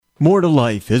More to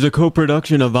Life is a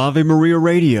co-production of Ave Maria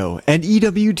Radio and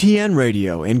EWTN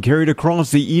Radio and carried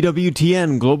across the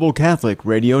EWTN Global Catholic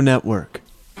Radio Network.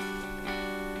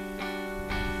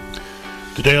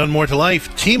 Today on More to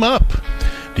Life, team up.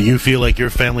 Do you feel like your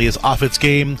family is off its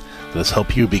game? Let us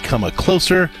help you become a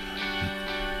closer,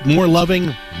 more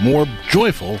loving, more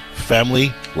joyful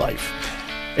family life.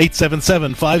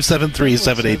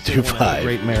 877-573-7825.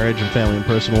 Great marriage and family and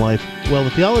personal life. Well, the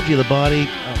Theology of the Body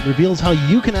reveals how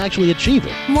you can actually achieve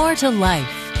it. More to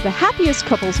life. The happiest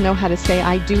couples know how to say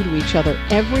I do to each other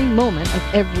every moment of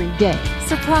every day.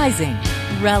 Surprising,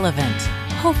 relevant,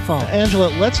 hopeful. Angela,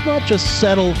 let's not just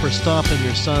settle for stopping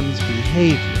your son's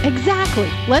behavior. Exactly.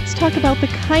 Let's talk about the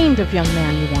kind of young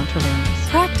man you want to raise.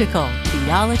 Practical,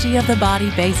 Theology of the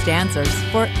Body-based answers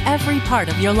for every part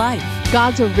of your life.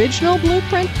 God's original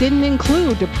blueprint didn't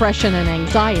include depression and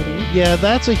anxiety. Yeah,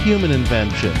 that's a human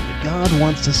invention. God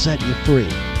wants to set you free.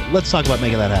 Let's talk about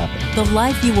making that happen. The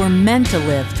life you were meant to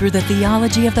live through the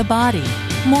Theology of the Body.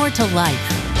 More to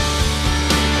Life.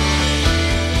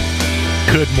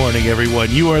 Good morning,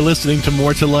 everyone. You are listening to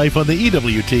More to Life on the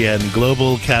EWTN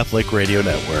Global Catholic Radio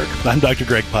Network. I'm Dr.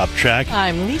 Greg Popchak.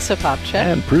 I'm Lisa Popchak.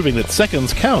 And proving that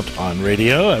seconds count on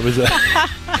radio. I was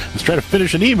trying to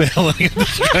finish an email and I got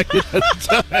distracted at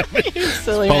the time. You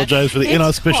silly Apologize for the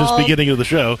inauspicious beginning of the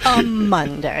show. On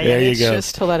Monday. There you go.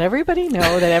 Just to let everybody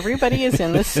know that everybody is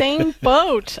in the same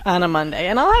boat on a Monday.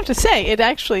 And I'll have to say, it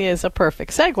actually is a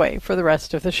perfect segue for the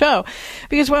rest of the show.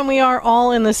 Because when we are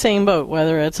all in the same boat,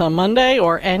 whether it's on Monday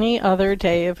or any other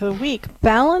day of the week,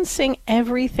 balancing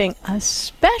everything,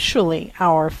 especially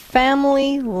our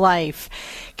family life,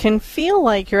 can feel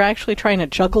like you're actually trying to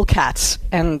juggle cats,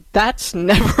 and that's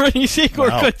never an easy or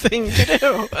good thing to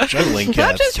do. Juggling cats.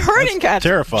 Not just hurting cats,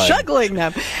 terrifying. Juggling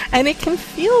them. And it can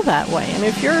feel that way. And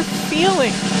if you're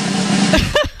feeling...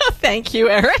 Thank you,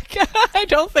 Eric. I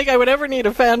don't think I would ever need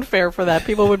a fanfare for that.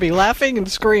 People would be laughing and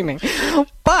screaming.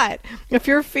 But if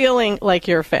you're feeling like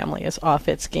your family is off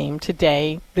its game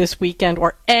today, this weekend,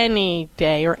 or any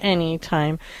day or any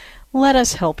time, let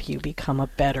us help you become a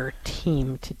better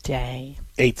team today.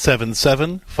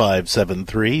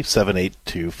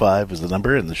 877-573-7825 is the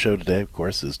number, and the show today, of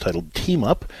course, is titled Team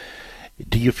Up.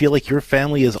 Do you feel like your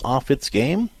family is off its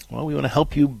game? Well, we want to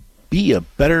help you be a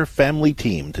better family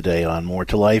team today on More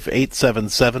to Life.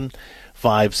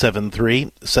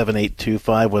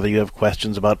 877-573-7825. Whether you have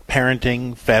questions about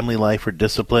parenting, family life, or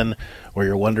discipline, or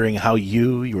you're wondering how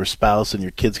you, your spouse, and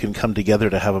your kids can come together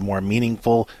to have a more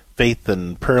meaningful faith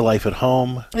and prayer life at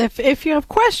home. If you have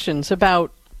questions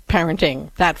about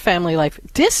parenting, that family life,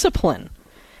 discipline,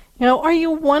 are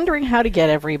you wondering how to get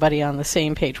everybody on the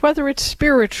same page, whether it's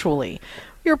spiritually,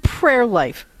 your prayer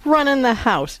life, running the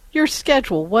house, your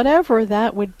schedule, whatever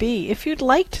that would be. If you'd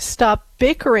like to stop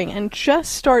bickering and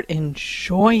just start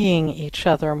enjoying each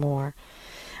other more.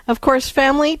 Of course,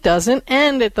 family doesn't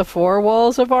end at the four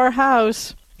walls of our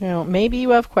house. Maybe you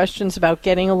have questions about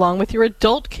getting along with your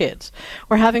adult kids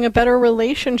or having a better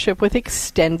relationship with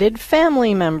extended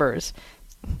family members.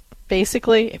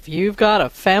 Basically, if you've got a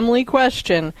family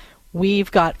question,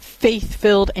 we've got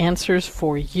faith-filled answers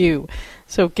for you.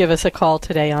 So give us a call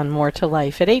today on More to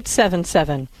Life at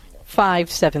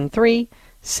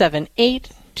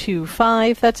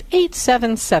 877-573-7825. That's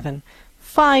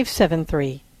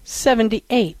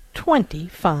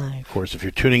 877-573-7825. Of course, if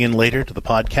you're tuning in later to the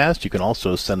podcast, you can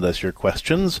also send us your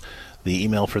questions. The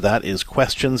email for that is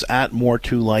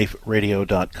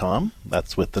questions@more2liferadio.com.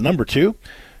 That's with the number 2.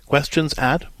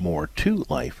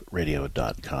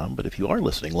 questions@more2liferadio.com. But if you are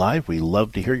listening live, we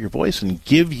love to hear your voice and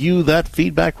give you that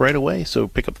feedback right away. So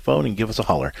pick up the phone and give us a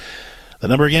holler. The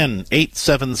number again,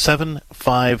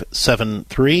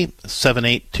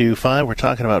 877-573-7825. We're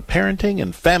talking about parenting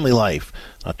and family life.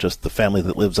 Not just the family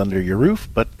that lives under your roof,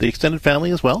 but the extended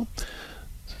family as well.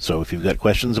 So if you've got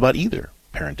questions about either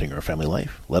parenting or family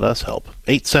life, let us help.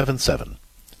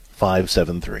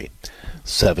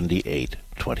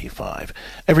 877-573-7825.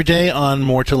 Every day on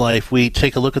More to Life, we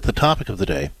take a look at the topic of the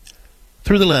day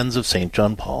through the lens of St.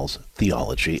 John Paul's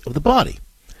Theology of the Body.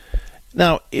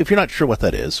 Now, if you're not sure what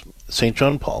that is, St.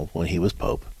 John Paul, when he was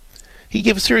Pope, he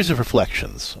gave a series of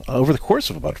reflections over the course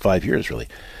of about 5 years, really,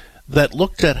 that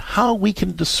looked at how we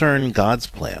can discern God's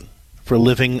plan for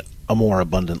living a more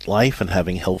abundant life and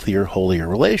having healthier, holier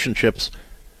relationships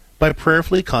by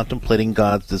prayerfully contemplating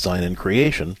God's design in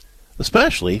creation,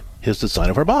 especially his design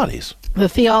of our bodies. The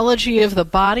Theology of the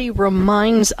Body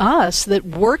reminds us that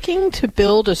working to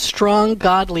build a strong,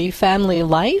 godly family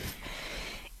life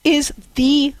is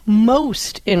the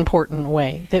most important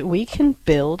way that we can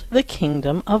build the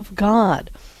kingdom of God.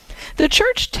 The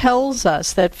church tells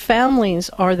us that families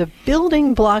are the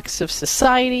building blocks of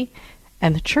society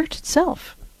and the church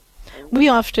itself. We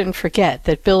often forget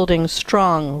that building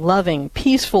strong, loving,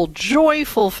 peaceful,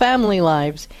 joyful family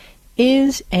lives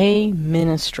is a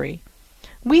ministry.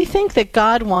 We think that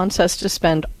God wants us to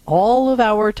spend all of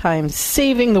our time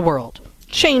saving the world,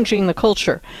 changing the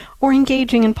culture, or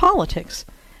engaging in politics.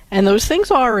 And those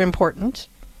things are important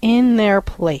in their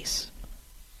place.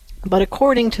 But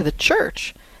according to the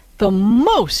church, the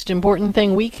most important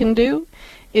thing we can do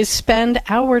is spend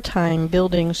our time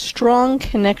building strong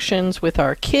connections with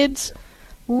our kids,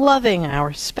 loving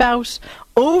our spouse,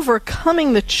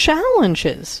 overcoming the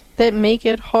challenges that make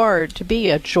it hard to be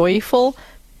a joyful,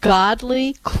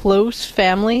 godly, close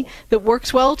family that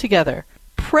works well together,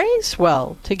 prays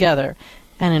well together,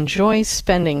 and enjoys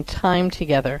spending time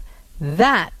together.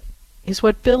 That is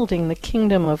what building the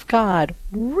kingdom of God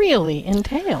really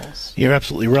entails. You're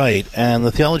absolutely right. And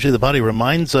the Theology of the Body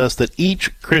reminds us that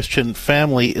each Christian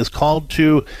family is called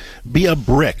to be a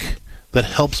brick that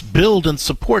helps build and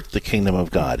support the kingdom of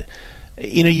God.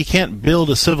 You know, you can't build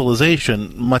a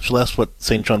civilization, much less what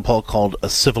St. John Paul called a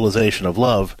civilization of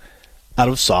love, out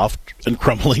of soft and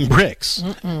crumbling bricks.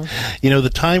 You know, the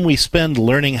time we spend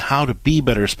learning how to be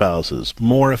better spouses,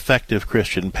 more effective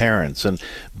Christian parents, and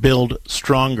build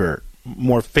stronger,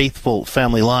 more faithful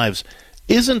family lives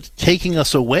isn't taking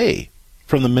us away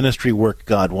from the ministry work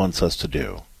God wants us to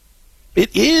do. It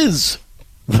is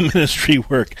the ministry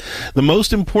work, the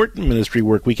most important ministry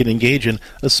work we can engage in,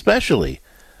 especially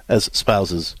as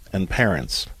spouses and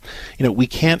parents. You know, we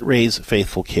can't raise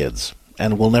faithful kids,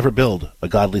 and we'll never build a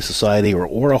godly society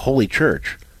or a holy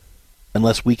church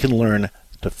unless we can learn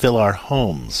to fill our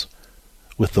homes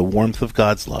with the warmth of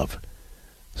God's love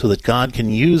so that God can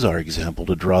use our example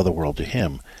to draw the world to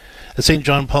Him. As St.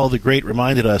 John Paul the Great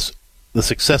reminded us, the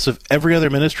success of every other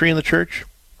ministry in the church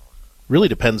really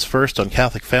depends first on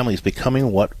Catholic families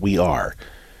becoming what we are,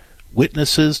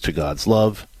 witnesses to God's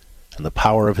love and the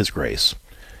power of His grace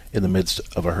in the midst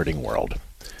of a hurting world.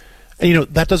 And, you know,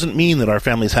 that doesn't mean that our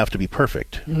families have to be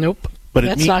perfect. Nope. But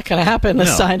that's not going to happen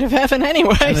this side of heaven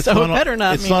anyway, so it better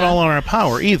not It's not all in our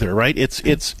power either, right?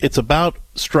 It's about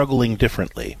struggling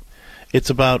differently. It's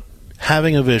about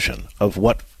having a vision of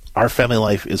what our family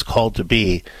life is called to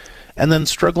be, and then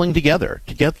struggling together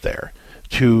to get there,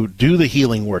 to do the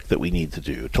healing work that we need to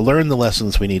do, to learn the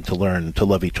lessons we need to learn to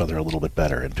love each other a little bit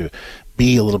better, and to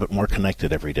be a little bit more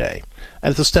connected every day.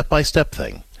 And it's a step-by-step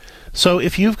thing. So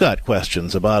if you've got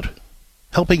questions about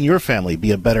helping your family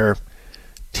be a better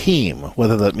team,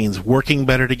 whether that means working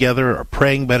better together or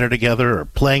praying better together or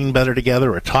playing better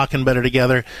together or talking better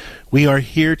together, we are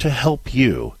here to help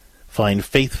you find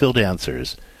faith-filled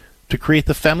answers to create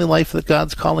the family life that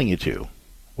God's calling you to,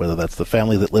 whether that's the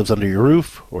family that lives under your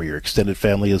roof or your extended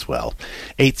family as well.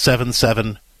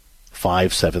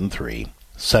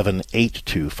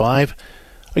 877-573-7825.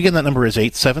 Again, that number is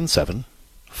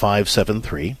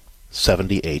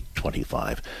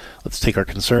 877-573-7825. Let's take our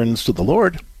concerns to the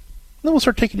Lord, and then we'll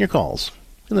start taking your calls.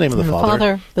 In the name of the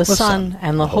Father, the Son,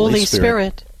 and the Holy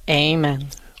Spirit. Amen.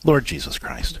 Lord Jesus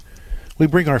Christ, we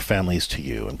bring our families to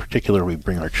you. In particular, we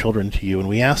bring our children to you, and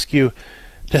we ask you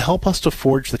to help us to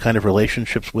forge the kind of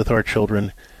relationships with our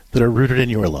children that are rooted in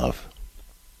your love,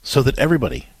 so that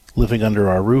everybody living under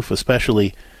our roof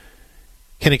especially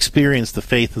can experience the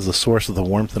faith as a source of the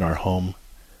warmth in our home,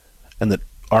 and that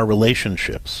our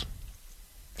relationships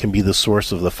can be the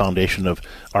source of the foundation of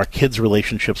our kids'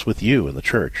 relationships with you in the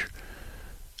church.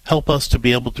 Help us to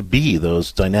be able to be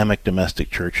those dynamic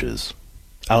domestic churches,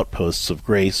 outposts of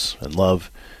grace and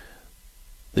love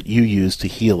that you use to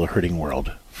heal a hurting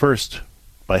world, first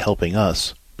by helping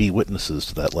us be witnesses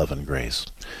to that love and grace.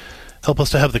 Help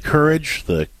us to have the courage,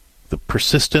 the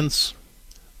persistence,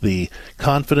 the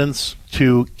confidence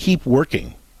to keep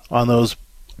working on those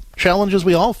challenges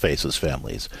we all face as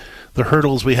families, the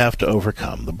hurdles we have to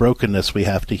overcome, the brokenness we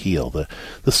have to heal,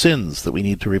 the sins that we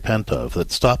need to repent of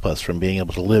that stop us from being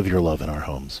able to live your love in our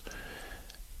homes.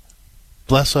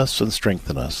 Bless us and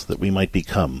strengthen us that we might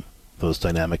become those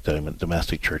dynamic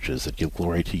domestic churches that give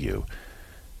glory to you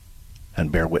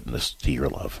and bear witness to your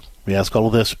love. We ask all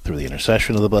of this through the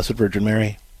intercession of the Blessed Virgin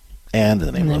Mary, and in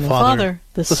the name of the Father,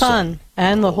 the Son,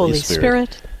 and the Holy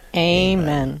Spirit.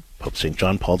 Amen. Pope St.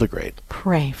 John Paul the Great,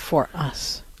 pray for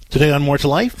us. Today on More to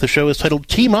Life, the show is titled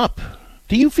Team Up.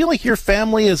 Do you feel like your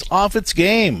family is off its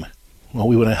game? Well,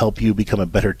 we want to help you become a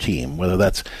better team, whether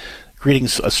that's creating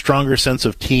a stronger sense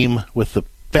of team with the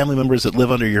family members that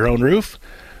live under your own roof,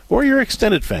 or your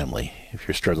extended family. If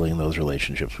you're struggling in those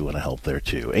relationships, we want to help there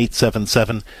too.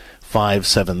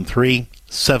 877-573-7825.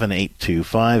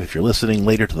 7825. If you're listening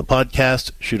later to the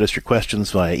podcast, shoot us your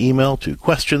questions via email to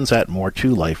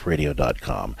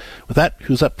questions@more2liferadio.com. With that,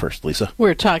 who's up first, Lisa?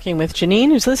 We're talking with Janine,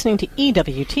 who's listening to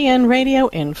EWTN Radio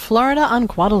in Florida on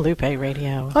Guadalupe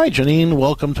Radio. Hi, Janine.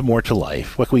 Welcome to More to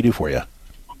Life. What can we do for you?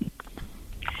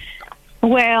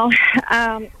 Well,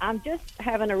 I'm just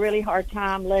having a really hard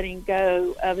time letting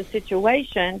go of a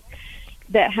situation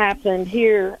that happened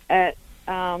here at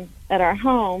our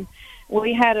home.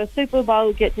 We had a Super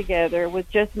Bowl get-together with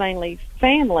just mainly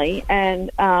family, and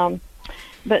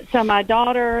but so my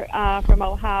daughter from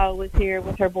Ohio was here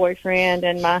with her boyfriend,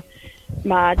 and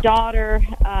my daughter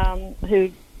who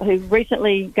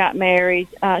recently got married,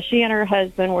 she and her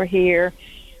husband were here.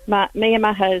 Me and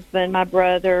my husband, my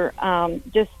brother,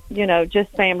 just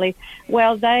family.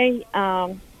 Well, they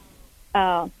my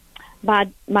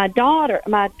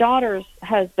daughter's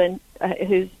husband,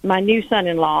 who's my new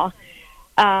son-in-law,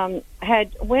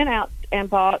 had went out and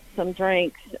bought some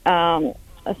drinks, some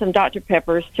Dr.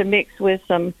 Peppers to mix with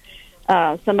some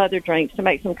other drinks to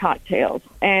make some cocktails.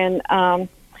 And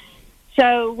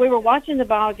so we were watching the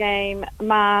ball game.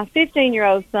 My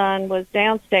 15-year-old son was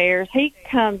downstairs. He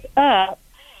comes up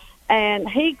and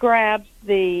he grabs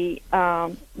the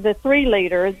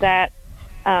 3-liter that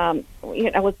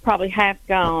was probably half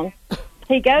gone.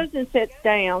 He goes and sits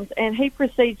down, and he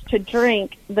proceeds to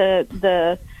drink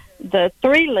the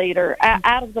 3-liter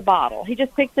out of the bottle. He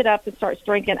just picks it up and starts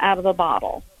drinking out of the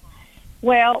bottle.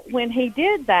 Well, when he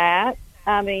did that,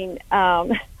 I mean,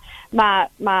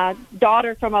 my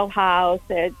daughter from Ohio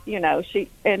said, she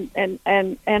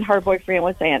and her boyfriend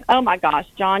was saying, "Oh my gosh,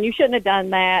 John, you shouldn't have done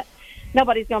that.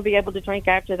 Nobody's going to be able to drink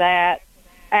after that,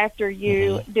 after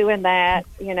you doing that,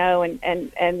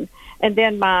 and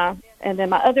then my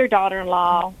other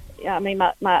daughter-in-law,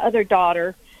 my other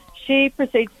daughter, she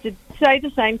proceeds to say the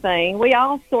same thing. We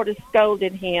all sort of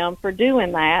scolded him for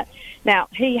doing that. Now,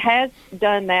 he has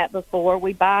done that before.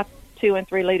 We buy 2 and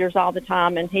 3 liters all the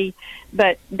time,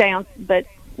 but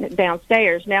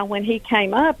downstairs. Now, when he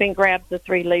came up and grabbed the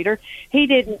 3-liter, he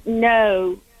didn't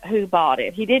know who bought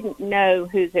it. He didn't know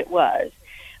whose it was.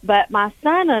 But my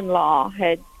son-in-law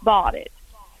had bought it.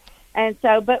 And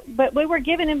so, but we were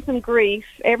giving him some grief.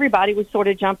 Everybody was sort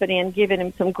of jumping in, giving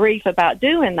him some grief about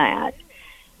doing that.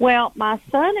 Well, my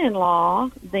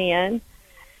son-in-law then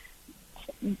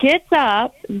gets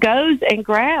up, goes and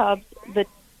grabs the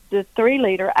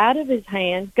 3-liter out of his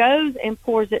hand, goes and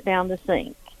pours it down the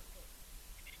sink.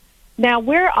 Now,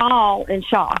 we're all in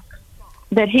shock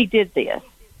that he did this,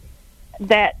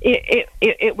 that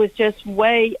it was just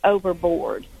way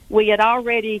overboard. We had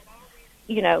already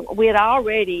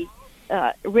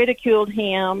ridiculed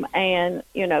him and,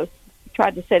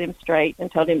 tried to set him straight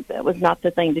and told him that was not the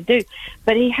thing to do.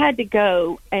 But he had to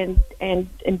go and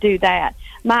do that.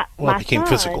 My it became son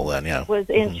physical then, yeah. Was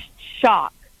in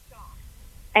shock.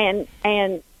 And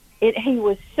he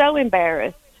was so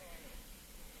embarrassed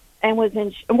and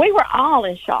we were all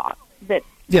in shock that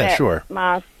sure.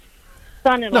 My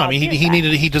son-in-law. No, I mean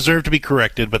he deserved to be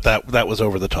corrected, but that was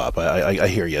over the top. I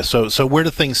hear you. So where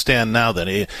do things stand now then?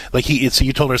 You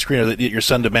told our screener that your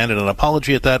son demanded an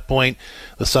apology at that point.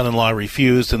 The son-in-law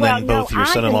refused, and then both your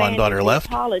son-in-law and daughter left.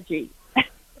 Apology.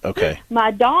 Okay.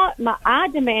 I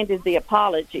demanded the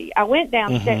apology. I went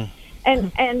downstairs,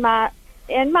 and my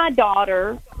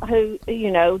daughter, who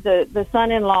the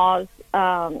son-in-law's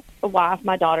wife,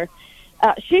 my daughter,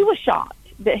 she was shocked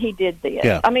that he did this.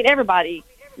 Yeah. I mean, everybody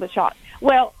was shocked.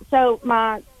 Well, so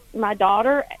my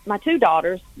 2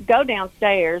 daughters go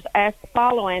downstairs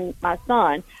following my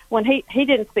son. When he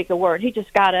didn't speak a word, he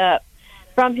just got up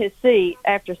from his seat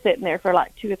after sitting there for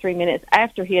like 2 or 3 minutes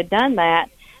after he had done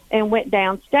that, and went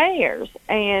downstairs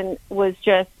and was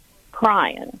just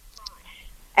crying.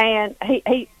 And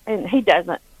he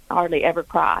doesn't hardly ever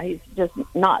cry. He's just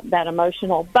not that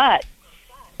emotional. But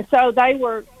so they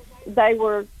were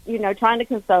trying to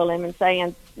console him and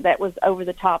saying that was over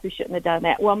the top. He shouldn't have done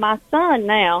that. Well, my son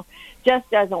now just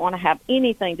doesn't want to have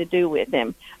anything to do with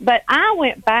him. But I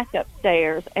went back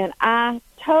upstairs and I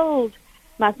told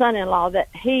my son-in-law that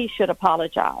he should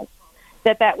apologize,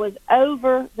 that was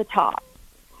over the top.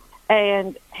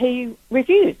 And he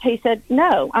refused. He said,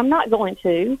 "No, I'm not going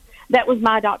to. That was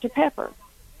my Dr. Pepper."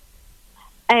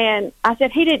 And I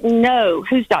said he didn't know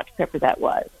whose Dr. Pepper that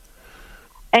was.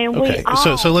 And okay,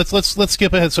 so let's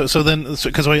skip ahead. So then,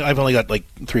 because I've only got like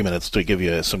 3 minutes to give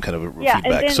you some kind of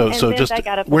feedback. So just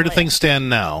where do things stand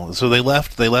now? So they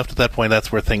left at that point. That's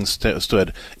where things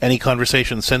stood. Any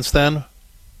conversation since then?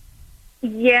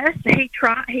 Yes, he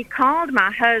called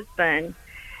my husband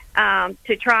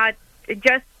to try.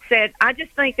 Just said, "I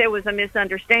just think there was a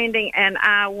misunderstanding, and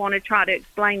I want to try to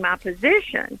explain my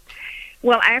position."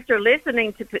 Well, after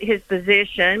listening to his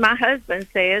position, my husband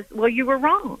says, well, you were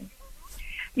wrong.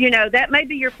 That may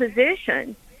be your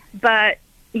position, but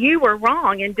you were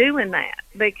wrong in doing that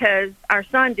because our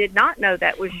son did not know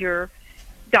that was your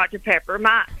Dr. Pepper.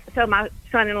 So my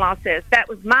son-in-law says, that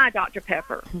was my Dr.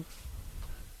 Pepper.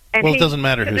 And well, it doesn't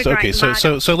matter who's okay.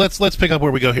 So let's pick up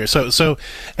where we go here. So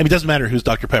it doesn't matter whose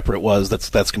Dr. Pepper it was.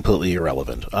 That's completely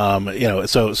irrelevant.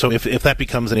 So if that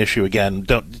becomes an issue again,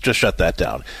 don't just shut that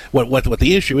down. What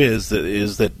the issue is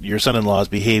that your son-in-law's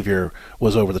behavior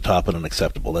was over the top and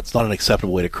unacceptable. That's not an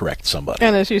acceptable way to correct somebody.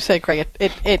 And as you say, Craig,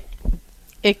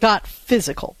 it got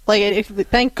physical.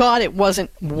 Thank God it wasn't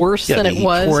worse than it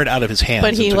was. He tore it out of his hands.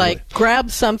 But he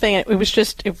grabbed something. And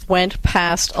it went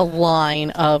past a line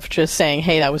of just saying,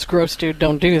 "Hey, that was gross, dude.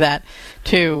 Don't do that,"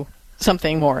 to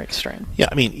something more extreme. Yeah,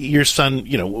 I mean, your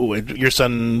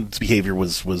son's behavior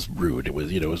was rude. It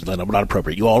was not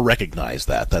appropriate. You all recognize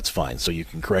that. That's fine. So you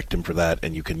can correct him for that,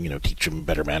 and you can teach him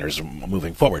better manners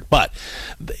moving forward. But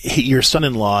your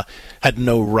son-in-law had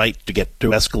no right to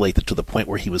escalate it to the point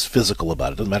where he was physical about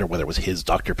it. It doesn't matter whether it was his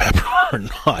Dr. Pepper or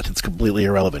not. It's completely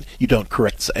irrelevant. You don't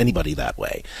correct anybody that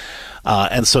way.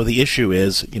 And so the issue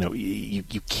is,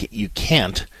 you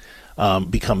can't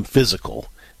become physical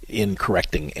in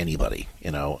correcting anybody,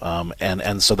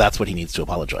 and so that's what he needs to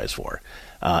apologize for.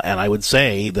 And I would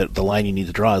say that the line you need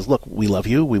to draw is, look, we love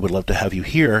you, we would love to have you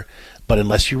here, but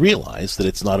unless you realize that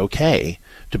it's not okay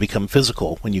to become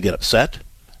physical when you get upset,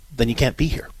 then you can't be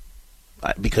here,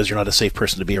 because you're not a safe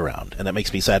person to be around. And that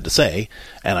makes me sad to say,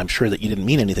 and I'm sure that you didn't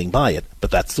mean anything by it,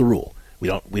 but that's the rule. We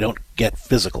don't get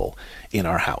physical in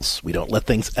our house. We don't let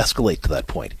things escalate to that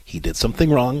point. He did something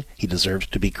wrong, he deserves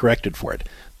to be corrected for it.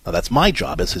 Now, that's my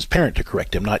job as his parent to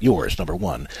correct him, not yours, number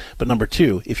one. But number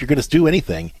two, if you're going to do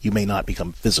anything, you may not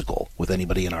become physical with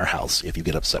anybody in our house if you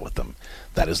get upset with them.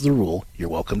 That is the rule. You're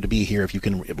welcome to be here if you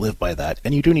can live by that.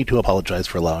 And you do need to apologize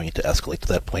for allowing it to escalate to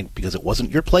that point, because it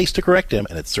wasn't your place to correct him,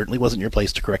 and it certainly wasn't your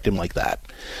place to correct him like that.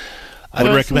 I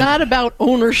would recommend. It's not about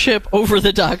ownership over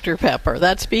the Dr. Pepper.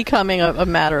 That's becoming a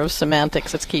matter of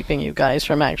semantics that's keeping you guys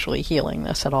from actually healing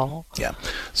this at all. Yeah.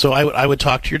 So I would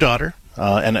talk to your daughter.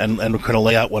 And kind of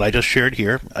lay out what I just shared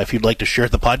here. If you'd like to share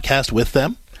the podcast with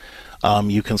them,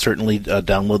 you can certainly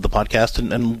download the podcast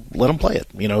and let them play it,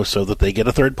 so that they get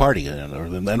a third party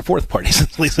and a fourth party,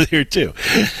 since Lisa's here too.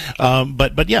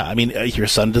 But yeah, I mean, your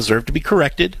son deserved to be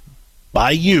corrected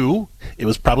by you. It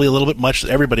was probably a little bit much that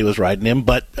everybody was riding him,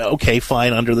 but okay,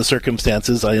 fine, under the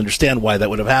circumstances, I understand why that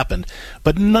would have happened.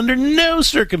 But under no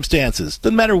circumstances,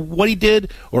 doesn't matter what he did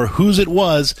or whose it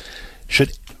was,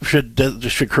 should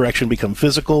correction become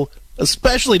physical,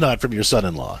 especially not from your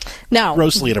son-in-law. Now,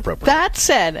 grossly inappropriate. That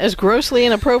said, as grossly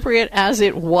inappropriate as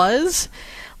it was,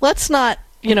 let's not,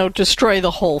 destroy the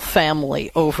whole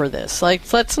family over this.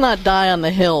 Let's not die on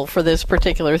the hill for this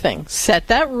particular thing. Set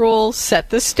that rule, set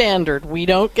the standard. We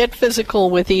don't get physical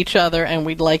with each other, and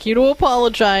we'd like you to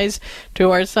apologize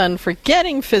to our son for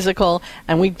getting physical,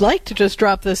 and we'd like to just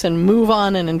drop this and move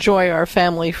on and enjoy our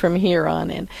family from here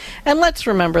on in. And let's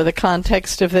remember the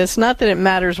context of this. Not that it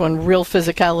matters when real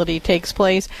physicality takes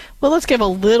place, but let's give a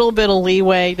little bit of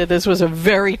leeway that this was a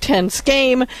very tense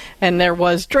game, and there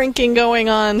was drinking going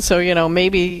on, so,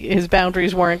 maybe his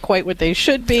boundaries weren't quite what they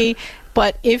should be.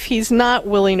 But if he's not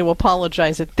willing to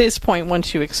apologize at this point,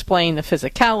 once you explain the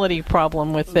physicality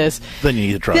problem with this, then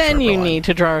you need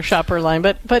to draw a sharper line.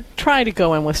 But try to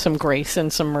go in with some grace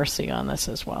and some mercy on this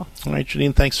as well. All right,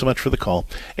 Janine, thanks so much for the call.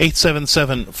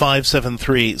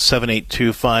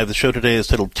 877-573-7825. The show today is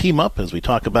titled Team Up, as we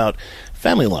talk about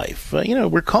family life.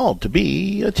 We're called to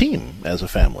be a team as a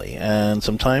family, and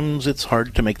sometimes it's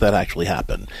hard to make that actually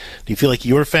happen. Do you feel like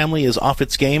your family is off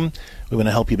its game? We want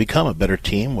to help you become a better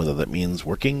team, whether that means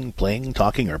working, playing,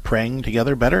 talking, or praying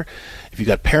together better. If you've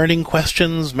got parenting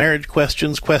questions, marriage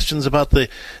questions, questions about the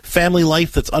family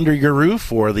life that's under your roof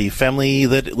or the family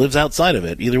that lives outside of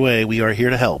it, either way, we are here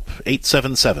to help.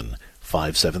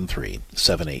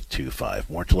 877-573-7825.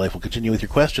 More to Life will continue with your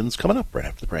questions coming up right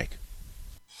after the break.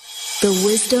 The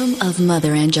wisdom of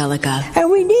Mother Angelica.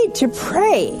 And we need to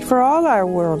pray for all our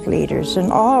world leaders and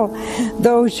all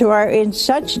those who are in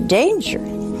such danger.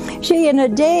 See, in a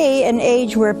day and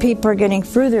age where people are getting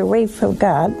further away from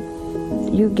God,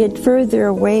 you get further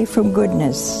away from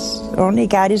goodness. Only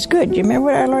God is good. You remember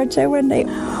what our Lord said one day?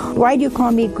 Why do you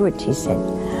call me good? He said.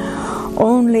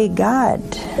 Only God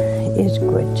is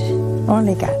good.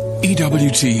 Only God.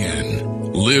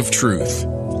 EWTN. Live truth.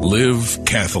 Live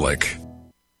Catholic.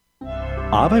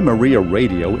 Ave Maria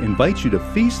Radio invites you to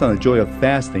feast on the joy of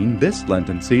fasting this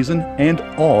Lenten season and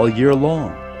all year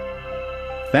long.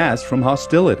 Fast from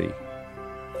hostility.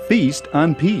 Feast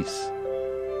on peace.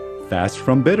 Fast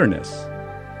from bitterness.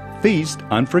 Feast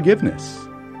on forgiveness.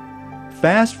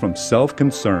 Fast from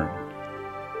self-concern.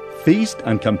 Feast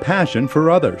on compassion for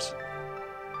others.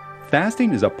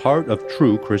 Fasting is a part of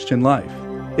true Christian life.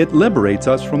 It liberates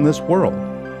us from this world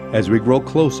as we grow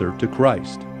closer to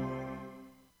Christ.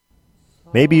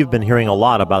 Maybe you've been hearing a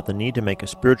lot about the need to make a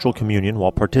spiritual communion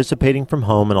while participating from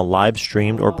home in a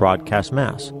live-streamed or broadcast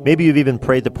Mass. Maybe you've even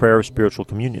prayed the prayer of spiritual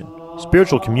communion.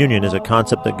 Spiritual communion is a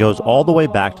concept that goes all the way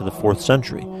back to the 4th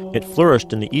century. It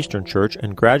flourished in the Eastern Church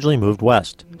and gradually moved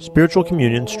west. Spiritual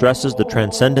communion stresses the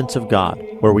transcendence of God,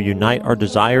 where we unite our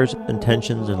desires,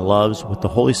 intentions, and loves with the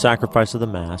holy sacrifice of the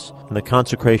Mass and the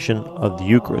consecration of the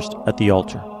Eucharist at the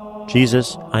altar.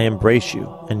 Jesus, I embrace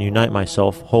you and unite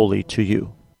myself wholly to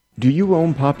you. Do you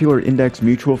own popular index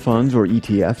mutual funds or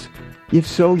ETFs? If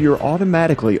so, you're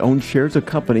automatically own shares of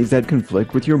companies that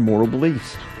conflict with your moral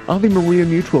beliefs. Ave Maria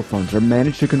mutual funds are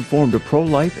managed to conform to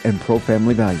pro-life and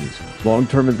pro-family values.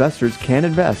 Long-term investors can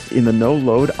invest in the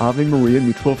no-load Ave Maria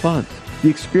mutual funds. The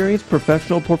experienced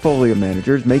professional portfolio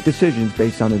managers make decisions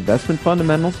based on investment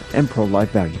fundamentals and pro-life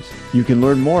values. You can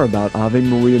learn more about Ave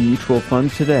Maria mutual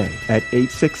funds today at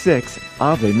 866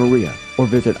 Ave Maria or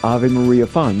visit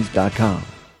AveMariaFunds.com.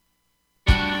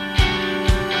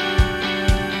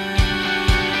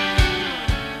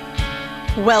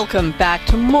 Welcome back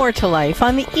to More to Life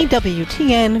on the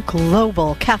EWTN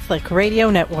Global Catholic Radio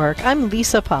Network. I'm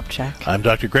Lisa Popchak. I'm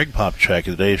Dr. Greg Popchak.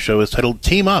 Today's show is titled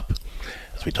Team Up,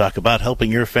 as we talk about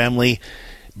helping your family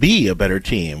be a better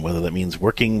team, whether that means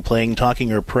working, playing,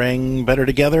 talking, or praying better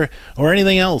together, or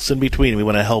anything else in between. We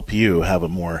want to help you have a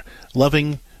more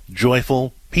loving,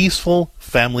 joyful, peaceful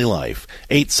family life.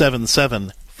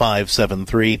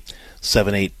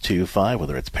 877-573-7825,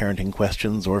 whether it's parenting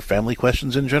questions or family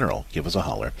questions in general. Give us a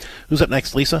holler. Who's up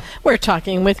next, Lisa? We're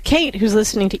talking with Kate, who's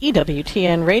listening to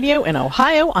EWTN Radio in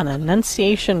Ohio on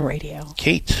Annunciation Radio.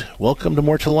 Kate, welcome to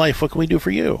More to Life. What can we do for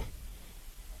you?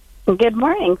 Good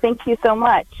morning. Thank you so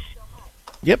much.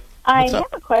 Yep. I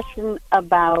have a question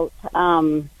about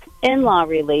in-law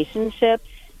relationships.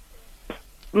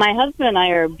 My husband and I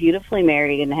are beautifully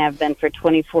married and have been for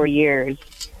 24 years.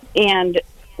 And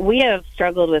we have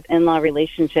struggled with in-law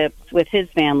relationships with his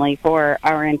family for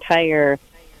our entire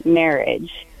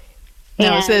marriage.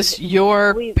 Now, is this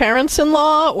your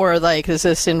parents-in-law, or does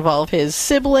this involve his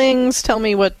siblings? Tell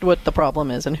me what the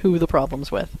problem is and who the problem's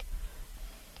with.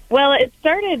 Well, it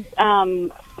started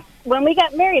when we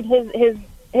got married. His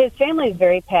family is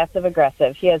very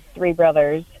passive-aggressive. He has 3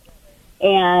 brothers,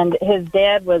 and his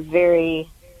dad was very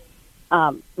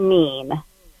mean.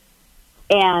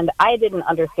 And I didn't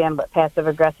understand what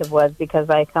passive-aggressive was because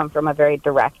I come from a very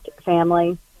direct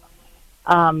family.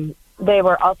 They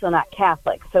were also not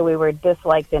Catholic, so we were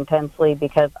disliked intensely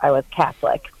because I was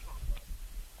Catholic.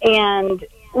 And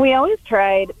we always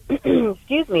tried, to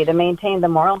maintain the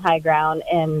moral high ground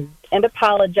and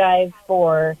apologize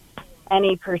for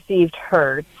any perceived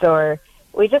hurts, or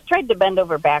we just tried to bend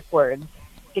over backwards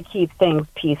to keep things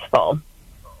peaceful.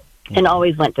 And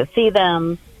always went to see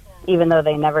them, even though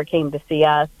they never came to see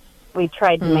us. We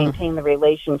tried to maintain the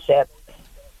relationship.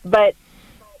 But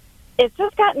it's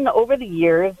just gotten, over the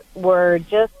years, we're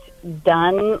just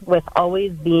done with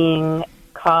always being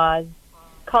called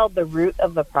the root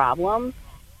of the problem.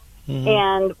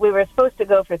 And we were supposed to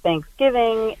go for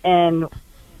Thanksgiving, and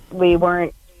we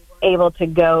weren't able to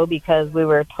go because we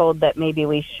were told that maybe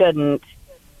we shouldn't.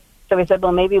 So we said,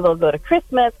 well, maybe we'll go to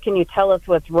Christmas. Can you tell us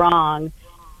what's wrong?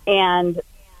 And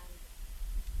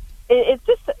it's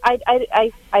just,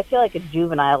 I feel like a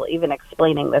juvenile even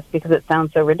explaining this because it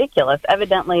sounds so ridiculous.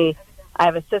 Evidently, I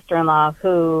have a sister-in-law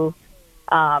who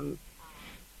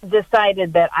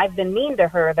decided that I've been mean to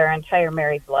her their entire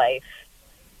married life.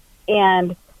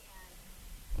 And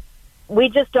we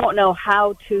just don't know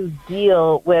how to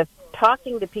deal with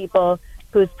talking to people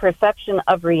whose perception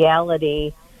of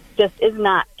reality just is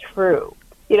not true.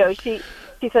 You know, she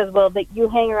says, well, that you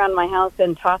hang around my house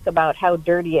and talk about how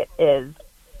dirty it is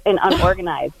and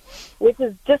unorganized, which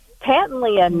is just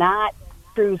patently a not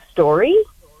true story.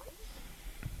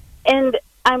 And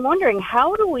I'm wondering,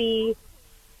 how do we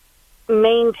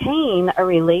maintain a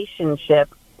relationship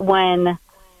when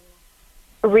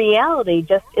reality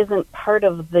just isn't part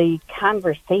of the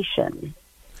conversation?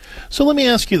 So let me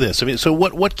ask you this. I mean, so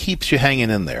what keeps you hanging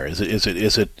in there? Is it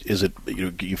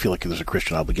you feel like there's a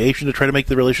Christian obligation to try to make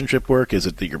the relationship work? Is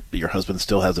it that your husband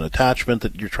still has an attachment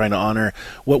that you're trying to honor?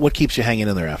 What keeps you hanging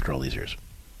in there after all these years?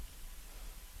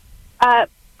 I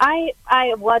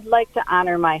would like to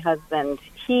honor my husband.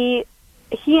 He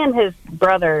and his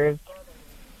brothers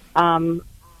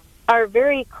are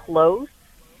very close,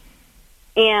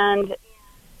 and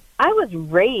I was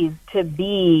raised to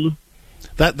be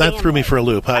That threw me for a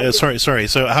loop. Sorry.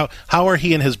 So how are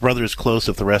he and his brothers close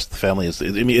if the rest of the family is? I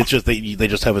mean, it's just they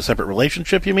just have a separate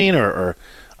relationship. You mean, or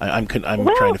I'm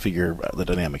trying to figure out the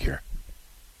dynamic here.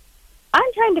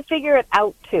 I'm trying to figure it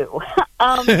out too.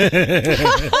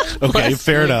 Okay,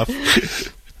 fair enough.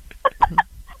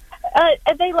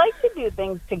 They like to do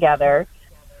things together.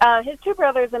 His two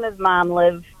brothers and his mom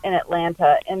live in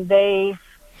Atlanta, and they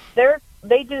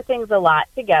do things a lot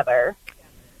together.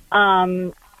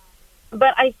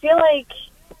 But I feel like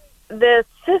the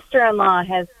sister-in-law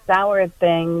has soured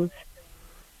things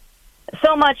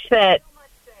so much that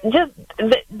I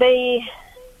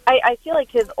feel like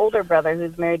his older brother,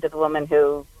 who's married to the woman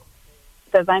who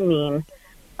says I'm mean,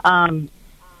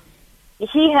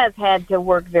 he has had to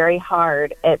work very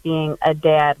hard at being a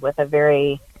dad with a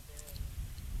very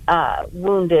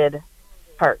wounded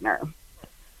partner.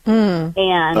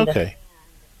 And okay.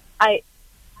 I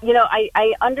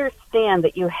understand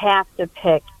that you have to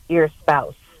pick your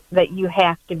spouse, that you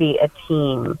have to be a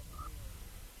team.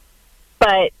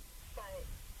 But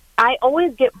I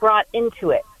always get brought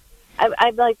into it.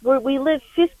 I'm like, we live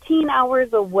 15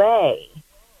 hours away,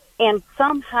 and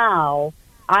somehow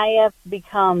I have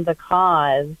become the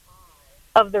cause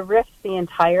of the rift the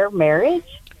entire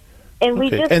marriage. And we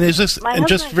just, and is this, and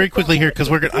just very quickly here, because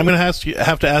I'm going to have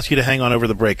to ask you to hang on over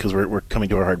the break, because we're coming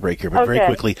to a hard break here, but very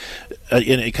quickly,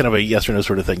 in a kind of a yes or no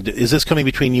sort of thing, is this coming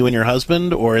between you and your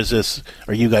husband, or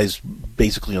are you guys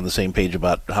basically on the same page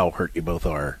about how hurt you both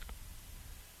are?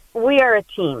 We are a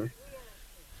team.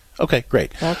 Okay,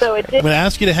 great. So I'm going to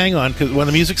ask you to hang on, because when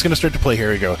the music's going to start to play,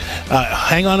 here we go.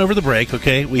 Hang on over the break,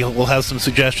 okay? We'll have some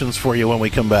suggestions for you when we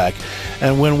come back.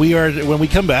 And when we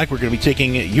come back, we're going to be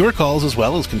taking your calls as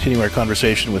well as continue our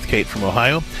conversation with Kate from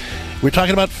Ohio. We're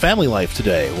talking about family life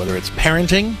today, whether it's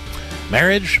parenting,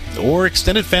 marriage, or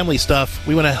extended family stuff.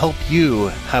 We want to help you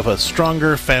have a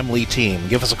stronger family team.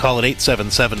 Give us a call at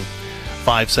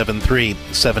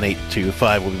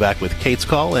 877-573-7825. We'll be back with Kate's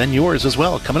call and yours as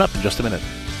well, coming up in just a minute.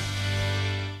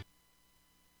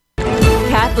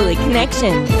 Catholic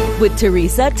Connection with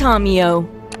Teresa Tomeo.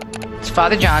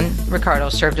 Father John Ricardo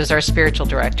served as our spiritual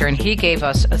director, and he gave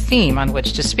us a theme on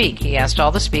which to speak. He asked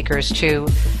all the speakers to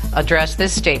address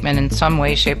this statement in some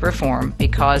way, shape, or form.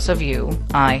 Because of you,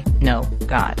 I know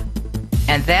God.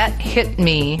 And that hit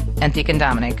me and Deacon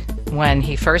Dominic when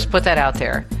he first put that out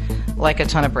there like a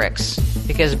ton of bricks.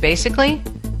 Because basically,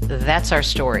 that's our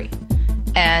story.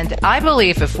 And I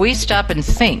believe if we stop and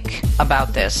think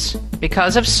about this,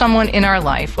 because of someone in our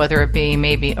life, whether it be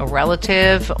maybe a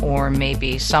relative or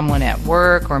maybe someone at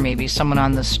work or maybe someone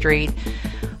on the street,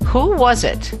 who was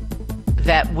it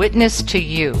that witnessed to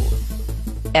you?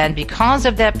 And because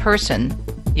of that person,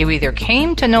 you either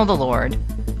came to know the Lord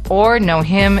or know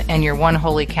Him and your one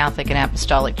holy Catholic and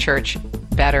Apostolic Church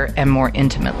better and more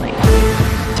intimately.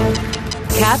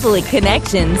 Catholic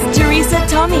Connections, Teresa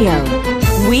Tomeo.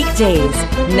 Weekdays,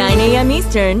 9 a.m.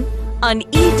 Eastern on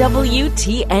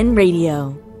EWTN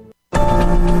Radio.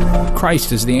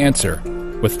 Christ is the answer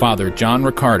with Father John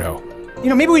Ricardo.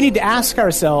 Maybe we need to ask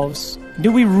ourselves,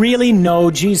 do we really know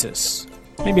Jesus?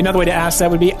 Maybe another way to ask that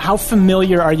would be, how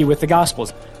familiar are you with the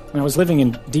Gospels? When I was living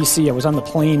in D.C., I was on the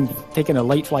plane taking a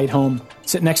late flight home,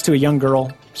 sitting next to a young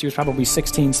girl. She was probably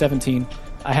 16, 17.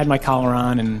 I had my collar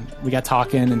on, and we got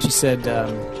talking, and she said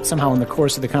somehow in the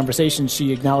course of the conversation,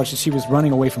 she acknowledged that she was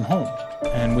running away from home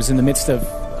and was in the midst of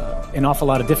an awful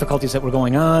lot of difficulties that were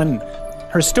going on.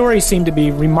 Her story seemed to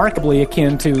be remarkably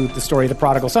akin to the story of the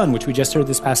prodigal son, which we just heard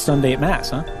this past Sunday at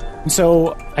Mass. And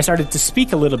so I started to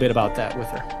speak a little bit about that with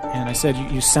her. And I said,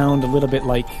 you sound a little bit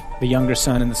like the younger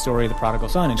son in the story of the prodigal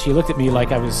son. And she looked at me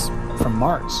like I was from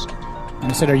Mars.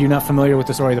 And I said, are you not familiar with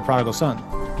the story of the prodigal son?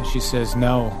 And she says,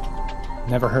 no.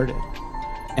 Never heard it.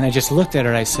 And I just looked at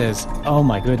her, I says, oh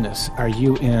my goodness, are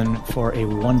you in for a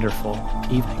wonderful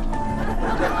evening?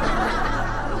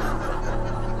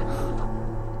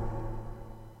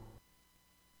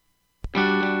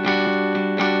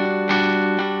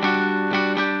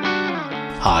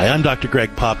 Hi, I'm Dr. Greg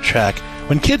Popchak.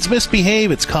 When kids misbehave,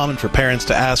 it's common for parents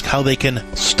to ask how they can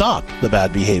stop the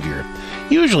bad behavior.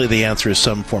 Usually the answer is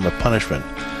some form of punishment.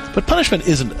 But punishment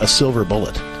isn't a silver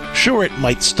bullet. Sure, it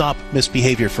might stop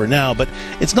misbehavior for now, but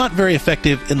it's not very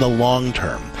effective in the long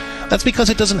term. That's because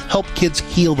it doesn't help kids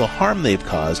heal the harm they've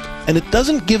caused, and it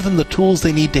doesn't give them the tools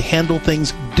they need to handle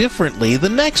things differently the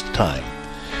next time.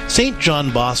 St.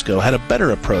 John Bosco had a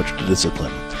better approach to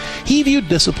discipline. He viewed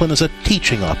discipline as a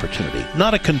teaching opportunity,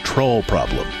 not a control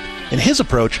problem. In his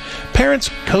approach, parents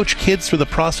coach kids through the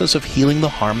process of healing the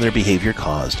harm their behavior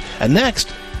caused, and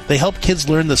next, they help kids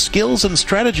learn the skills and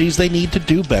strategies they need to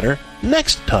do better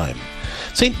next time.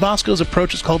 St. Bosco's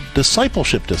approach is called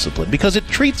discipleship discipline because it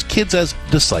treats kids as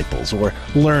disciples or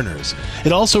learners.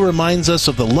 It also reminds us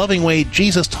of the loving way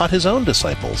Jesus taught his own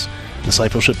disciples.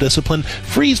 Discipleship discipline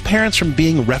frees parents from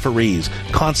being referees,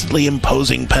 constantly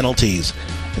imposing penalties.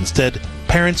 Instead,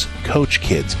 parents coach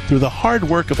kids through the hard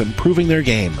work of improving their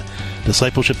game.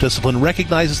 Discipleship discipline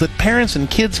recognizes that parents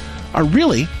and kids are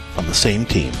really on the same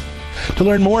team. To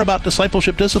learn more about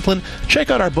discipleship discipline,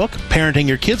 check out our book, Parenting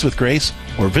Your Kids with Grace,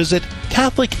 or visit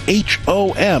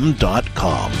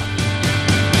CatholicHOM.com.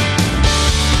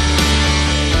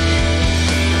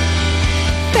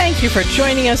 Thank you for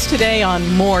joining us today on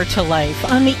More to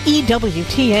Life on the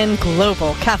EWTN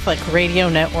Global Catholic Radio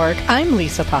Network. I'm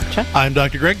Lisa Popchak. I'm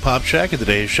Dr. Greg Popchak, and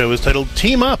today's show is titled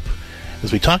Team Up,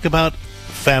 as we talk about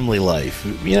family life.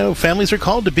 You know, families are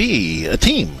called to be a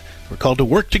team. We're called to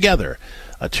work together,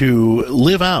 to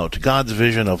live out God's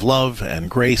vision of love and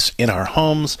grace in our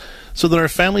homes so that our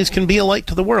families can be a light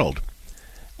to the world.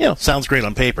 You know, sounds great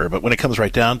on paper, but when it comes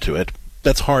right down to it,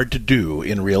 that's hard to do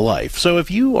in real life. So if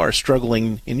you are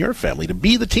struggling in your family to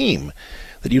be the team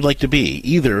that you'd like to be,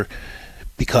 either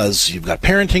because you've got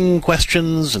parenting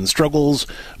questions and struggles,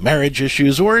 marriage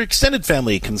issues, or extended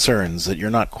family concerns that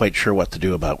you're not quite sure what to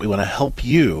do about, we want to help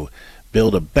you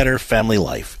build a better family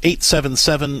life.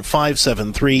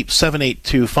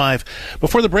 877-573-7825.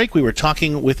 Before the break, we were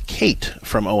talking with Kate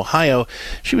from Ohio.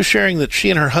 She was sharing that she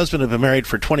and her husband have been married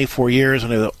for 24 years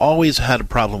and have always had a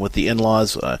problem with the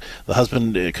in-laws. Her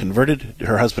husband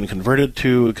converted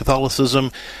to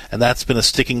Catholicism, and that's been a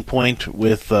sticking point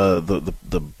with the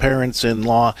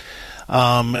parents-in-law.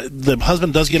 The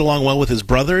husband does get along well with his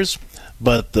brothers,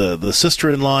 but the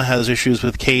sister-in-law has issues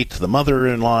with Kate. The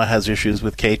mother-in-law has issues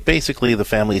with Kate. Basically, the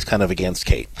family is kind of against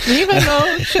Kate. Even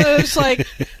though she's like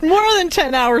more than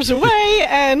 10 hours away,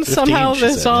 and somehow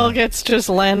this all gets just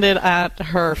landed at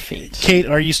her feet. Kate,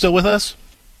 are you still with us?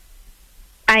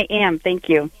 I am, thank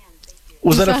you.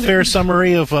 Was that a fair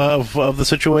summary of the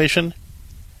situation?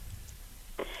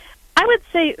 I would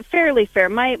say fairly fair.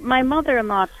 My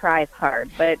mother-in-law tries hard,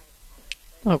 but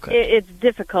it's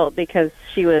difficult because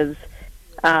she was...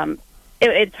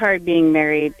 it's hard being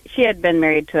married. She had been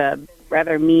married to a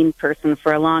rather mean person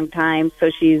for a long time,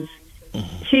 so she's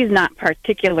not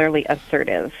particularly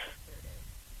assertive.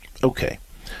 Okay.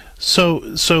 So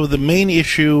the main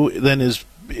issue then is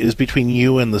between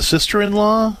you and the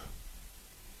sister-in-law?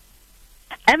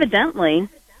 Evidently.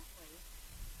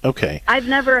 Okay. I've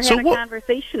never had a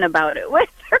conversation about it with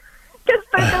her because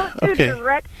they're not too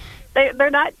direct.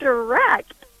 They're not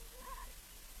direct.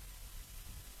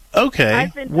 Okay.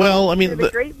 I've been the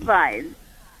grapevine.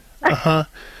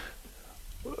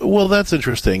 Well, that's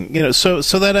interesting. You know, so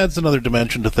that adds another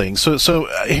dimension to things. So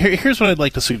here's what I'd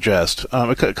like to suggest.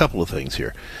 A couple of things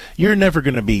here. You're never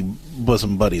going to be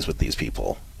bosom buddies with these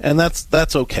people, and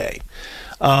that's okay.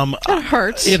 It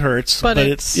hurts. It hurts, but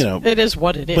it's it is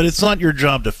what it is. But it's not your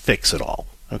job to fix it all.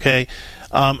 Okay,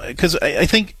 because I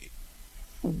think.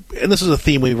 And this is a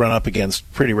theme we run up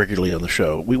against pretty regularly on the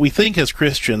show. We think as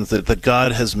Christians that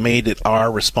God has made it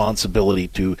our responsibility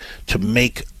to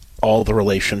make all the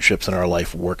relationships in our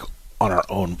life work on our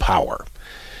own power.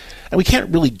 And we can't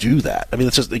really do that. I mean,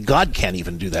 it's just God can't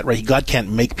even do that, right? God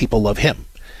can't make people love him.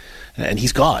 And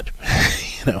he's God.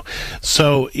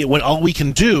 So what all we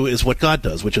can do is what God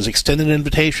does, which is extend an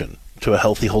invitation to a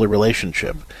healthy, holy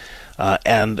relationship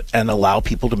and allow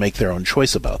people to make their own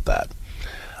choice about that.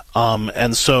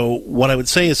 And so what I would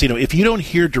say is, if you don't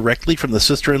hear directly from the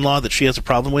sister-in-law that she has a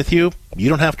problem with you, you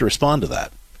don't have to respond to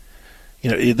that.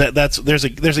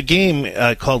 There's a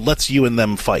game called Let's You and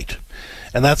Them Fight.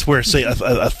 And that's where, say,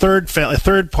 a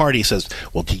third party says,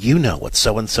 well, do you know what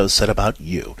so-and-so said about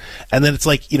you? And then it's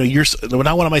like,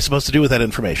 now what am I supposed to do with that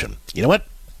information? You know what?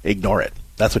 Ignore it.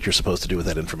 That's what you're supposed to do with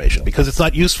that information, because it's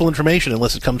not useful information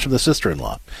unless it comes from the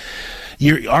sister-in-law.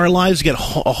 Our lives get a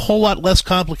whole lot less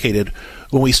complicated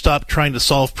when we stop trying to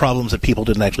solve problems that people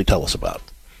didn't actually tell us about.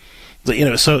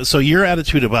 So your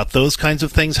attitude about those kinds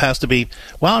of things has to be,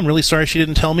 well, I'm really sorry she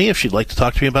didn't tell me. If she'd like to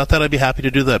talk to me about that, I'd be happy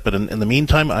to do that. But in the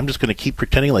meantime, I'm just going to keep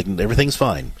pretending like everything's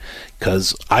fine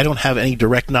because I don't have any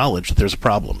direct knowledge that there's a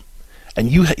problem. And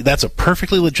that's a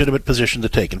perfectly legitimate position to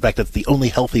take. In fact, that's the only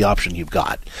healthy option you've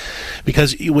got.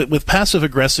 Because with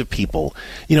passive-aggressive people,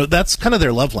 that's kind of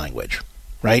their love language.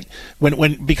 Right?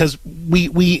 Because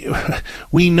we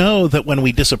know that when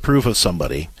we disapprove of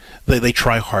somebody, they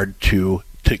try hard to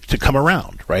come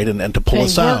around, right? And to pull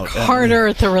us out. They work harder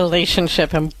at the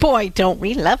relationship, and boy, don't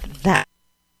we love that.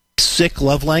 Sick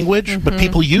love language, but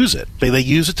people use it. They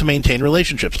use it to maintain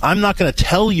relationships. I'm not going to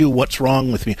tell you what's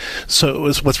wrong with me, so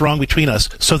what's wrong between us,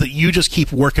 so that you just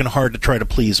keep working hard to try to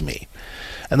please me.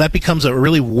 And that becomes a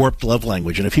really warped love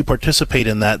language. And if you participate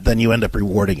in that, then you end up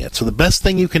rewarding it. So the best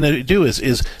thing you can do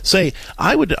is say,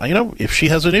 I would, if she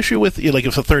has an issue with, like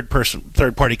if a third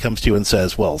party comes to you and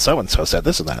says, well, so-and-so said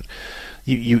this and that,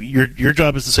 your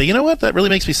job is to say, you know what, that really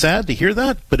makes me sad to hear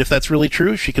that, but if that's really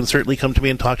true, she can certainly come to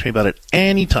me and talk to me about it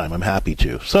anytime. I'm happy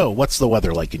to. So what's the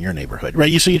weather like in your neighborhood,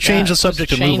 right? So you change the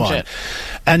subject and move on.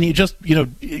 And you just,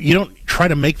 you don't try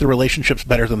to make the relationships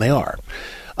better than they are.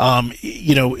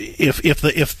 If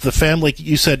the family, like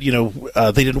you said,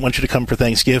 they didn't want you to come for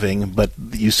Thanksgiving, but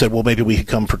you said, well, maybe we could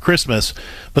come for Christmas,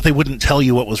 but they wouldn't tell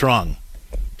you what was wrong.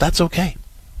 That's okay.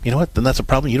 You know what? Then that's a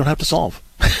problem you don't have to solve.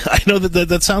 I know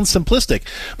that sounds simplistic,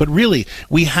 but really,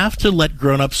 we have to let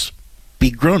grown-ups be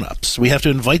grown-ups. We have to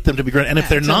invite them to be grown-ups. And if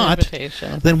they're not,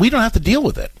 then we don't have to deal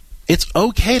with it. It's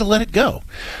okay to let it go.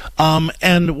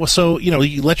 And so,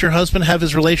 you let your husband have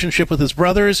his relationship with his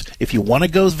brothers. If you want to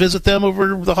go visit them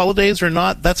over the holidays or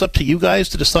not, that's up to you guys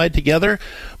to decide together.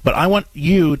 But I want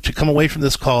you to come away from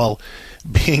this call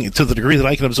being, to the degree that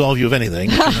I can absolve you of anything,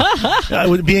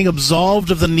 being absolved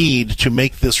of the need to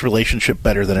make this relationship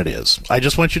better than it is. I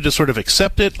just want you to sort of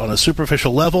accept it on a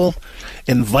superficial level,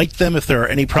 invite them if there are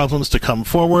any problems to come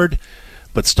forward,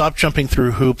 but stop jumping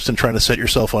through hoops and trying to set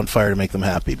yourself on fire to make them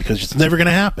happy, because it's never going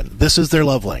to happen. This is their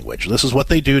love language. This is what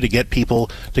they do to get people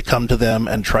to come to them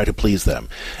and try to please them.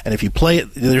 And if you play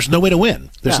it, there's no way to win.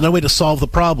 There's no way to solve the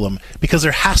problem, because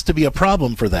there has to be a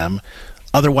problem for them.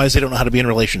 Otherwise, they don't know how to be in a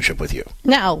relationship with you.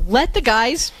 Now, let the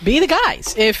guys be the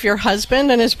guys. If your husband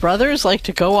and his brothers like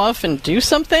to go off and do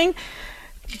something,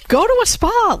 go to a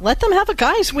spa. Let them have a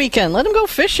guys' weekend. Let them go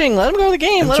fishing. Let them go to the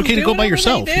game. It's okay to go by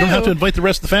yourself. You don't have to invite the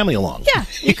rest of the family along. Yeah,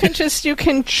 you can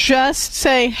just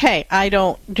say, hey, I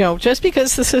don't, just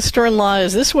because the sister-in-law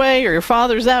is this way or your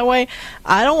father's that way,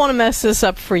 I don't want to mess this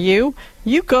up for you.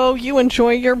 You go, you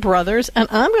enjoy your brothers, and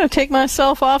I'm going to take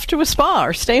myself off to a spa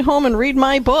or stay home and read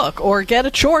my book or get a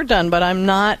chore done, but I'm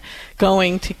not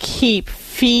going to keep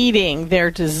feeding their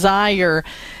desire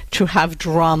to have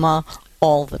drama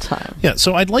all the time. Yeah,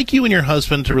 so I'd like you and your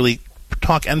husband to really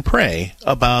talk and pray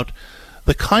about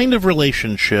the kind of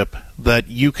relationship that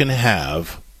you can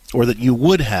have, or that you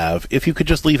would have, if you could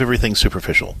just leave everything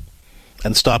superficial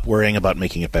and stop worrying about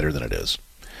making it better than it is.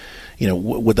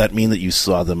 Would that mean that you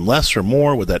saw them less or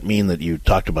more? Would that mean that you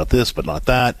talked about this but not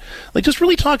that? Like, just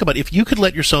really talk about if you could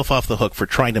let yourself off the hook for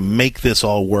trying to make this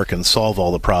all work and solve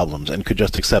all the problems, and could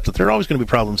just accept that there are always going to be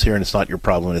problems here and it's not your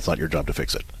problem and it's not your job to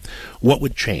fix it. What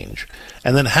would change?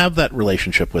 And then have that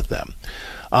relationship with them.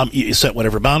 You set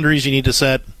whatever boundaries you need to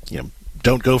set.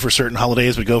 Don't go for certain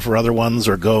holidays, but go for other ones,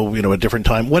 or go, a different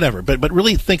time, whatever. But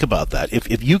really think about that.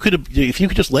 If you could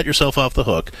just let yourself off the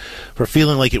hook for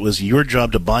feeling like it was your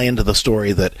job to buy into the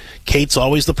story that Kate's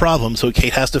always the problem, so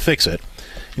Kate has to fix it.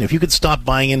 If you could stop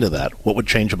buying into that, what would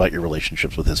change about your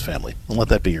relationships with his family? And let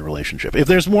that be your relationship. If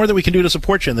there's more that we can do to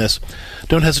support you in this,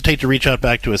 don't hesitate to reach out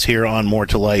back to us here on More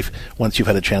to Life once you've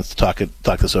had a chance to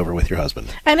talk this over with your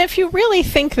husband. And if you really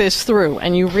think this through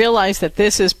and you realize that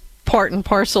this is part and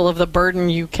parcel of the burden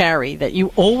you carry, that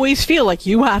you always feel like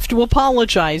you have to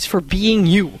apologize for being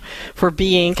you, for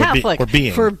being Catholic,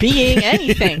 for being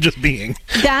anything. Just being.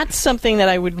 That's something that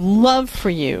I would love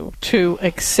for you to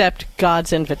accept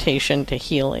God's invitation to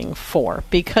healing for,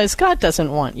 because God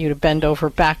doesn't want you to bend over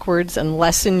backwards and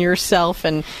lessen yourself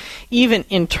and even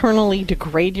internally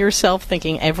degrade yourself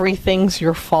thinking everything's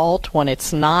your fault when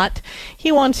it's not.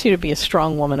 He wants you to be a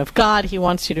strong woman of God. He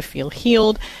wants you to feel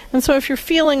healed. And so if you're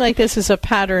feeling like this is a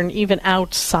pattern even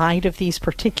outside of these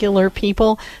particular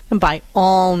people, then by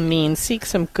all means seek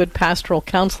some good pastoral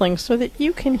counseling so that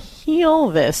you can heal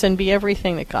this and be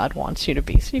everything that God wants you to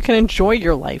be, so you can enjoy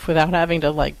your life without having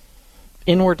to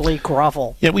inwardly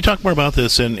grovel. Yeah, we talk more about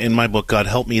this in my book, God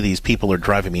Help Me, These People Are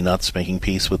Driving Me Nuts, Making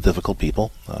Peace with Difficult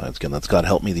People. That's God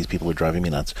Help Me, These People Are Driving Me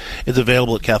Nuts. It's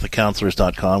available at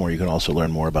CatholicCounselors.com, where you can also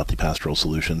learn more about the Pastoral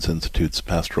Solutions Institute's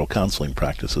pastoral counseling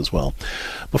practice as well.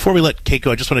 Before we let Kate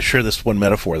go, I just want to share this one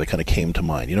metaphor that kind of came to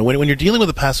mind. When you're dealing with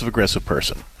a passive-aggressive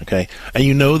person, okay,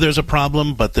 and there's a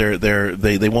problem, but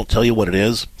they won't tell you what it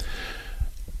is,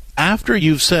 after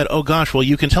you've said, oh gosh, well,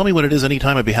 you can tell me what it is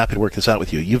anytime, I'd be happy to work this out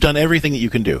with you. You've done everything that you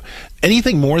can do.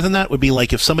 Anything more than that would be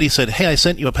like if somebody said, hey, I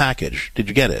sent you a package. Did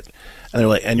you get it?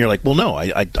 And you're like, well, no,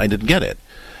 I didn't get it.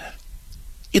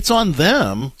 It's on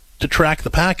them to track the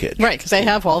package. Right, because they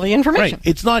have all the information. Right.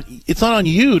 It's not on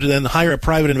you to then hire a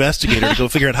private investigator to go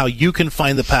figure out how you can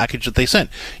find the package that they sent.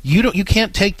 You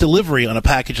can't take delivery on a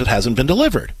package that hasn't been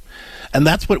delivered. And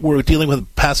that's what we're dealing with a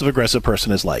passive-aggressive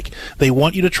person is like. They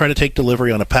want you to try to take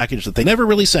delivery on a package that they never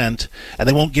really sent, and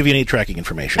they won't give you any tracking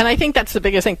information. And I think that's the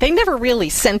biggest thing. They never really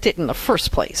sent it in the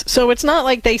first place. So it's not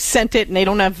like they sent it and they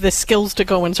don't have the skills to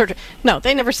go and search it. No,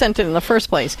 they never sent it in the first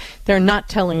place. They're not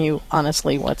telling you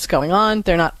honestly what's going on.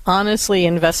 They're not honestly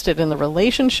invested in the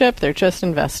relationship. They're just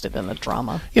invested in the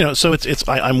drama. So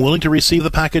I'm willing to receive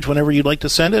the package whenever you'd like to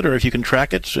send it, or if you can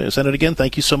track it, send it again.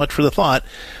 Thank you so much for the thought.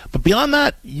 But beyond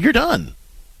that, you're done.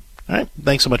 All right.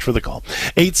 Thanks so much for the call.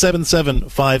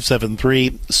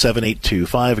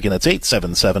 877-573-7825. Again, that's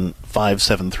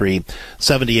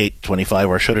 877-573-7825.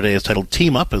 Our show today is titled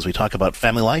Team Up as we talk about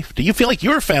family life. Do you feel like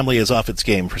your family is off its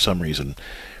game for some reason?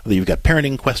 Whether you've got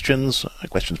parenting questions,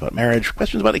 questions about marriage,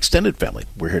 questions about extended family,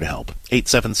 we're here to help.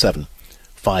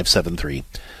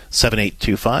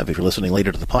 877-573-7825. If you're listening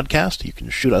later to the podcast, you can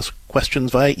shoot us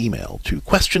questions via email to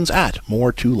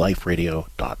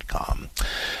questions@more2liferadio.com.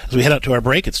 As we head out to our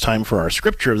break, it's time for our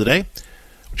scripture of the day,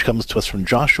 which comes to us from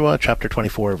Joshua chapter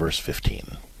 24, verse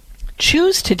 15.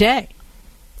 Choose today.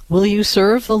 Will you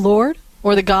serve the Lord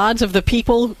or the gods of the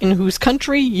people in whose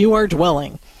country you are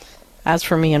dwelling? As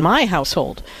for me and my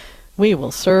household, we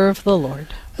will serve the Lord.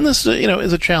 And this,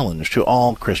 is a challenge to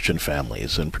all Christian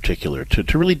families in particular,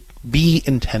 to really be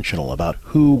intentional about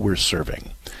who we're serving.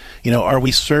 Are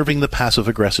we serving the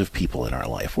passive-aggressive people in our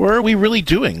life? Or are we really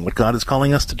doing what God is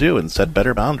calling us to do and set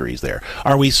better boundaries there?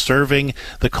 Are we serving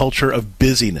the culture of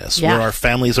busyness, where our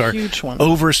families are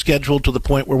overscheduled to the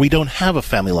point where we don't have a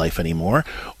family life anymore?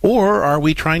 Or are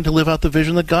we trying to live out the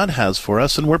vision that God has for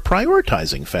us, and we're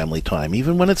prioritizing family time,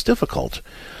 even when it's difficult?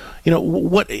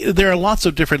 There are lots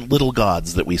of different little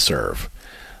gods that we serve.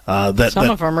 Some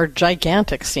of them are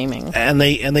gigantic seeming. And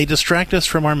they distract us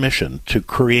from our mission to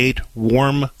create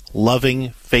warm,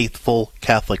 loving, faithful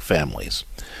Catholic families.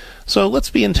 So let's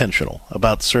be intentional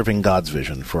about serving God's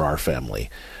vision for our family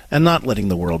and not letting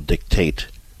the world dictate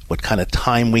what kind of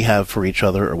time we have for each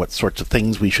other or what sorts of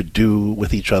things we should do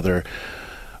with each other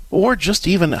or just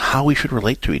even how we should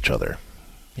relate to each other.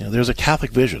 There's a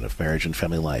Catholic vision of marriage and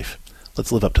family life.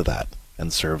 Let's live up to that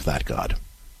and serve that God,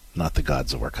 not the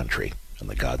gods of our country and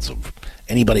the gods of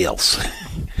anybody else.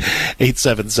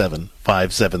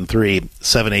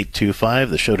 877-573-7825.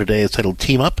 The show today is titled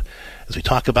Team Up as we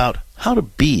talk about how to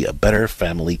be a better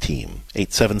family team.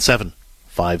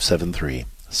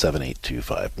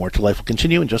 877-573-7825. More to Life will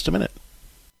continue in just a minute.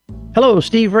 Hello,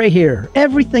 Steve Ray here.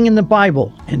 Everything in the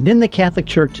Bible and in the Catholic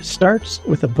Church starts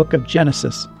with the book of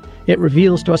Genesis. It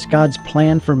reveals to us God's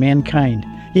plan for mankind.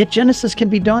 Yet Genesis can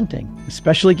be daunting,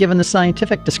 especially given the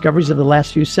scientific discoveries of the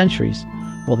last few centuries.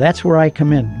 Well, that's where I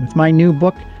come in with my new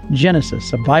book,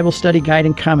 Genesis, a Bible study guide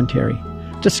and commentary.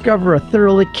 Discover a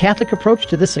thoroughly Catholic approach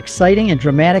to this exciting and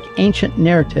dramatic ancient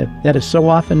narrative that is so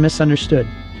often misunderstood.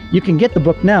 You can get the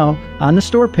book now on the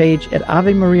store page at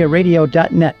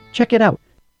AveMariaRadio.net. Check it out.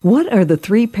 What are the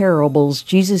three parables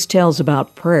Jesus tells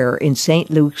about prayer in St.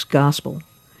 Luke's Gospel?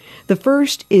 The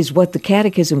first is what the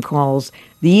Catechism calls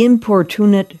the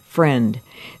importunate friend.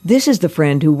 This is the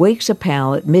friend who wakes a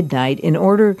pal at midnight in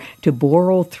order to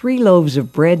borrow 3 loaves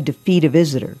of bread to feed a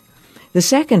visitor. The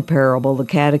second parable the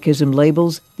Catechism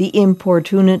labels the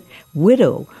importunate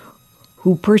widow,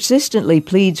 who persistently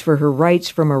pleads for her rights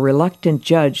from a reluctant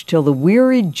judge till the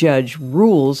wearied judge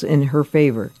rules in her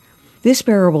favor. This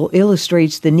parable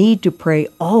illustrates the need to pray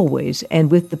always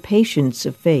and with the patience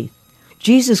of faith.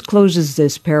 Jesus closes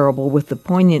this parable with the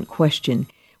poignant question,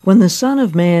 when the Son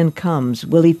of Man comes,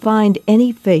 will he find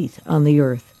any faith on the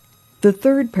earth? The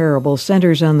third parable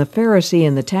centers on the Pharisee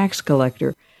and the tax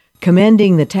collector,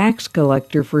 commending the tax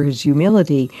collector for his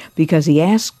humility because he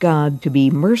asked God to be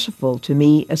merciful to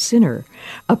me, a sinner,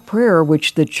 a prayer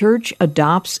which the Church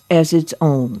adopts as its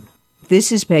own.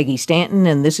 This is Peggy Stanton,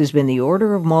 and this has been the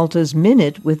Order of Malta's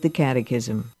Minute with the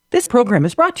Catechism. This program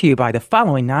is brought to you by the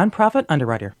following nonprofit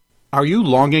underwriter. Are you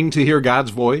longing to hear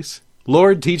God's voice?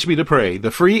 Lord, Teach Me to Pray, the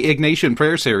free Ignatian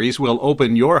prayer series will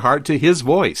open your heart to His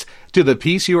voice, to the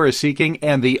peace you are seeking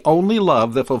and the only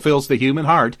love that fulfills the human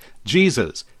heart,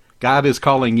 Jesus. God is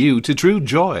calling you to true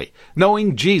joy,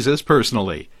 knowing Jesus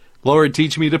personally. Lord,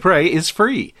 Teach Me to Pray is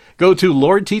free. Go to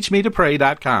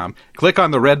LordTeachMeToPray.com, click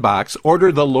on the red box,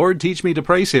 order the Lord, Teach Me to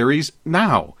Pray series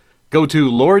now. Go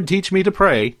to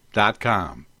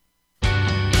LordTeachMeToPray.com.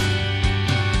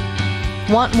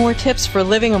 Want more tips for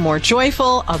living a more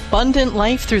joyful, abundant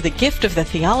life through the gift of the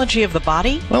theology of the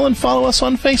body? Well, and follow us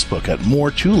on Facebook at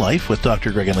More2Life with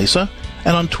Dr. Greg and Lisa,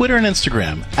 and on Twitter and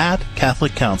Instagram at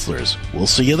Catholic Counselors. We'll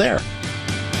see you there.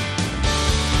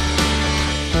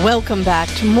 Welcome back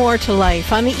to More to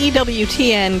Life on the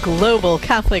EWTN Global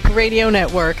Catholic Radio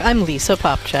Network. I'm Lisa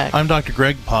Popchak. I'm Dr.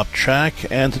 Greg Popchak,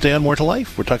 and today on More to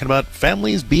Life, we're talking about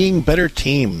families being better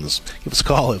teams. Give us a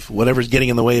call if whatever's getting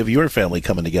in the way of your family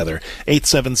coming together.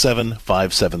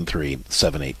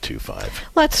 877-573-7825.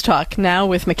 Let's talk now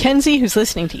with Mackenzie, who's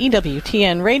listening to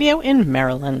EWTN Radio in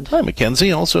Maryland. Hi,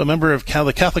 Mackenzie, also a member of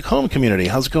the Catholic Home Community.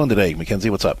 How's it going today, Mackenzie?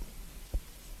 What's up?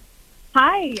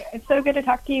 Hi, it's so good to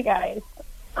talk to you guys.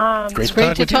 It's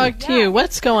great to talk to you.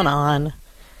 What's going on?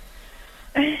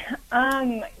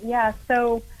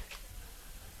 So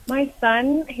my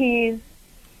son, he's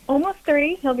almost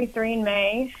 3. He'll be 3 in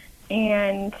May,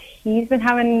 and he's been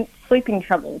having sleeping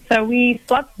trouble. So we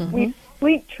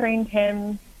sleep trained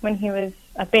him when he was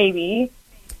a baby,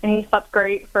 and he slept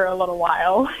great for a little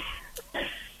while.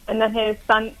 And then his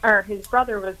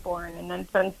brother was born, and then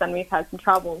since then we've had some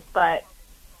troubles. But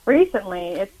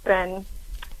recently it's been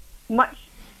much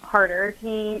harder.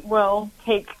 He will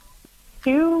take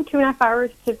 2.5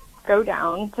 hours to go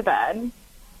down to bed,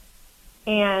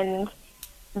 and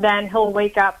then he'll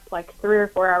wake up like 3 or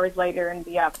 4 hours later and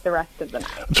be up the rest of the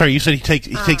night. I'm sorry, you said he takes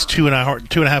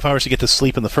 2.5 hours to get to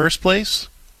sleep in the first place?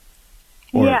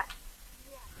 Or, yeah.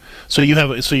 So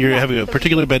you're having a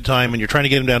particular bedtime, and you're trying to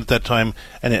get him down at that time,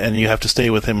 and you have to stay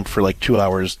with him for like 2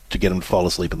 hours to get him to fall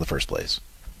asleep in the first place.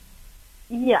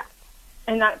 Yeah.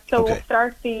 And we'll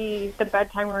start the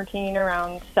bedtime routine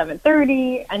around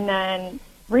 7:30, and then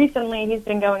recently he's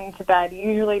been going to bed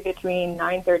usually between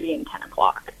 9:30 and 10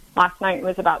 o'clock. Last night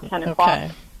was about 10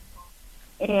 o'clock.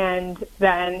 And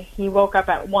then he woke up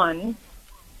at 1,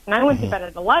 and I went to bed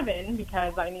at 11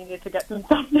 because I needed to get some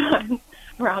stuff done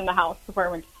around the house before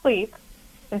I went to sleep.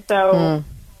 And so,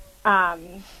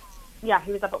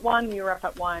 he was up at 1, we were up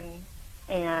at 1,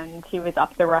 and he was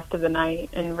up the rest of the night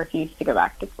and refused to go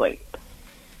back to sleep.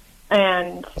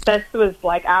 And this was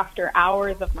like after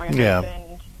hours of my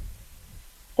husband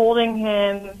holding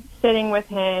him, sitting with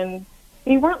him.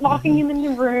 We weren't locking him in the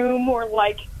room or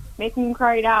like making him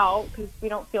cry it out because we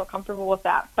don't feel comfortable with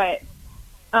that. But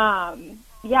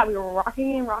we were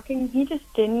rocking and rocking. He just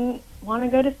didn't want to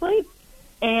go to sleep.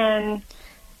 And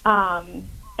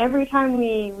every time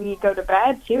we go to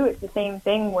bed too, it's the same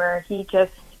thing where he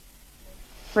just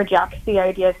rejects the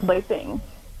idea of sleeping.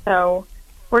 So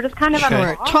we're just kind of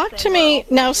Talk to me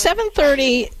now.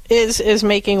 7:30 is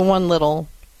making one little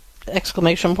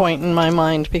exclamation point in my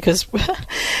mind because we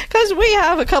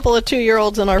have a couple of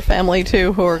 2-year-olds in our family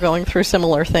too who are going through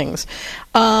similar things.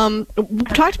 Talk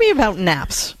to me about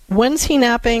naps. When's he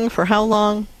napping? For how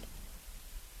long?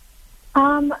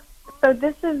 So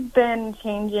this has been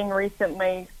changing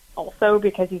recently also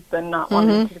because he's been not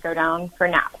wanting to go down for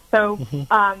naps. So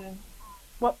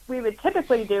what we would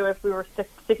typically do if we were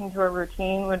sticking to a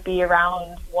routine would be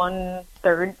around 1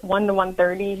 to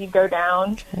 1:30 he'd go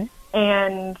down,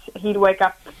 and he'd wake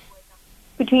up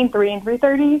between 3 and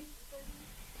 3:30.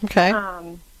 Okay.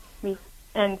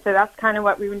 And so that's kind of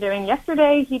what we've been doing.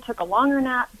 Yesterday he took a longer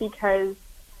nap because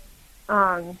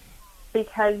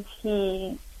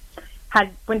he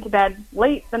went to bed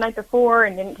late the night before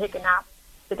and didn't take a nap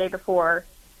the day before,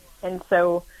 and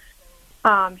so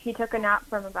he took a nap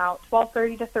from about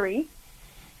 12:30 to 3,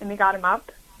 and we got him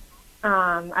up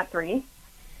at 3,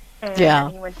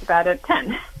 and he went to bed at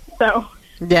 10. So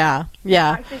I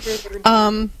figured there would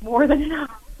be more than enough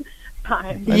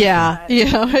time. I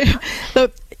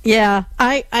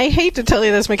hate to tell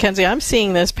you this, Mackenzie. I'm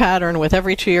seeing this pattern with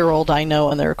every 2-year-old I know,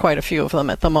 and there are quite a few of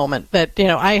them at the moment. That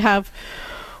I have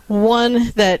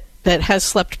one that has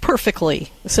slept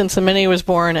perfectly since the minute he was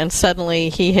born, and suddenly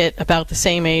he hit about the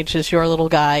same age as your little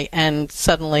guy, and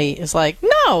suddenly is like,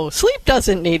 no, sleep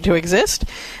doesn't need to exist.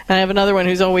 And I have another one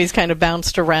who's always kind of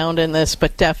bounced around in this,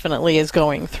 but definitely is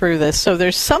going through this. So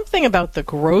there's something about the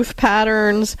growth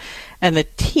patterns and the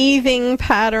teething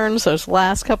patterns. Those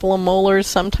last couple of molars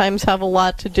sometimes have a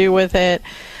lot to do with it.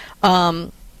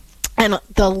 And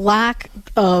the lack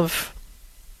of,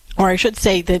 or I should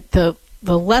say that the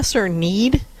lesser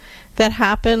need that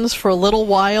happens for a little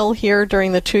while here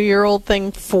during the 2-year-old thing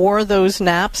for those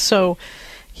naps. So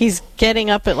he's getting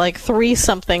up at like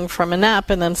 3-something from a nap,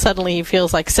 and then suddenly he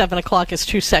feels like 7 o'clock is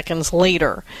 2 seconds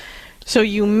later. So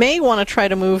you may want to try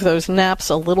to move those naps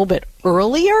a little bit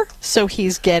earlier so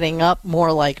he's getting up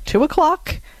more like 2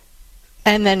 o'clock,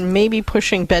 and then maybe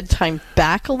pushing bedtime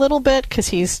back a little bit because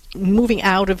he's moving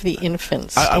out of the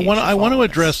infant stage. I want to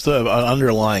address the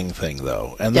underlying thing,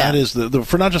 though, and that is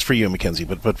for not just for you, Mackenzie,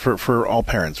 but for all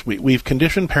parents. We've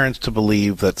conditioned parents to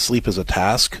believe that sleep is a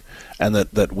task, and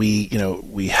that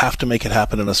we have to make it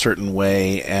happen in a certain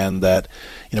way, and that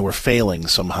we're failing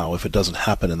somehow if it doesn't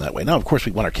happen in that way. Now, of course,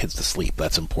 we want our kids to sleep.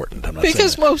 That's important. I'm not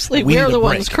because saying mostly we're the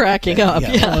ones cracking up.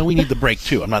 Yeah. Well, we need the break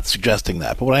too. I'm not suggesting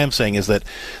that, but what I am saying is that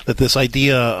this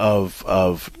idea of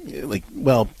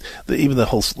even the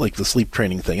whole the sleep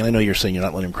training thing, and I know you're saying you're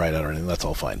not letting them cry it out or anything. That's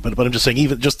all fine, but I'm just saying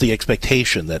even just the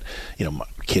expectation that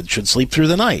kids should sleep through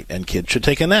the night and kids should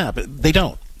take a nap. They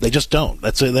don't. They just don't.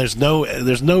 There's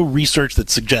no research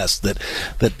that suggests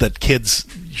that kids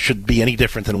should be any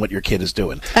different than what your kid is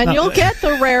doing. And you'll get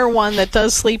the rare one that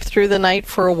does sleep through the night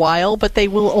for a while, but they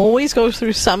will always go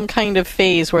through some kind of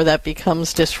phase where that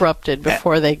becomes disrupted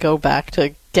before they go back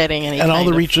to getting any. And all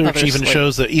the research even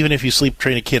shows that even if you sleep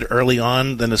train a kid early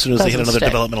on, then as soon as they hit another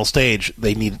developmental stage,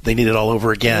 they need it all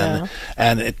over again,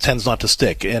 and it tends not to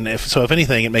stick. And if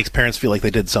anything, it makes parents feel like they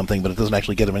did something, but it doesn't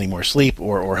actually get them any more sleep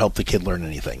or help the kid learn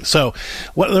anything. So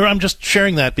I'm just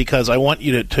sharing that because I want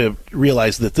you to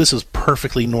realize that this is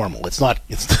perfectly normal. It's not.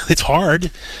 It's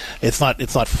hard. It's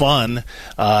not fun.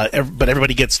 But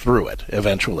everybody gets through it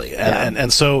eventually.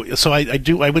 And so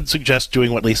I would suggest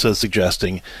doing what Lisa is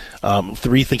suggesting.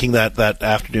 Rethinking that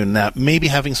afternoon nap, maybe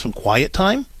having some quiet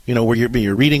time, where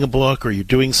you're reading a book or you're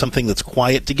doing something that's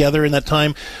quiet together in that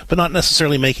time, but not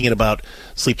necessarily making it about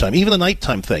sleep time. Even the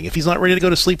nighttime thing. If he's not ready to go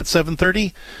to sleep at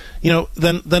 7:30,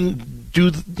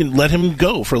 then let him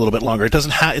go for a little bit longer. It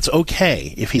doesn't it's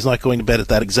okay if he's not going to bed at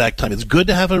that exact time. It's good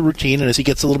to have a routine, and as he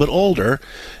gets a little bit older,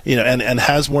 and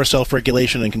has more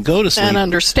self-regulation and can go to sleep, and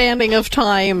understanding of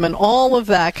time and all of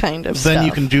that kind of stuff, then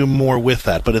you can do more with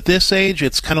that. But at this age,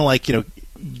 it's kind of like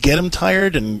get them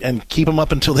tired and keep them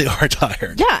up until they are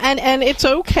tired. Yeah, and it's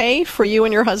okay for you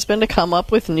and your husband to come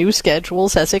up with new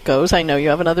schedules as it goes. I know you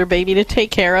have another baby to take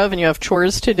care of and you have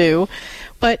chores to do,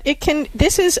 but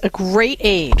this is a great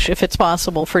age, if it's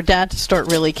possible, for dad to start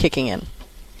really kicking in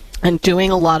and doing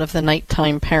a lot of the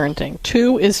nighttime parenting.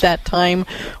 2 is that time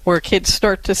where kids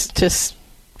start to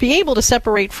be able to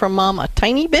separate from mom a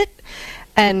tiny bit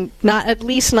and at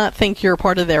least not think you're a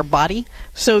part of their body.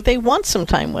 So they want some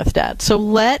time with dad. So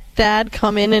let dad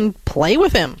come in and play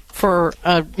with him for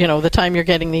the time you're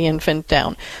getting the infant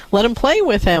down. Let him play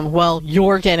with him while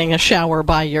you're getting a shower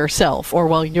by yourself, or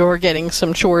while you're getting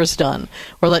some chores done,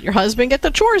 or let your husband get the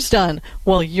chores done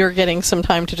while you're getting some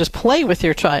time to just play with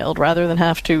your child rather than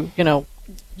have to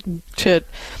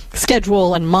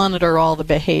schedule and monitor all the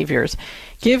behaviors.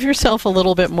 Give yourself a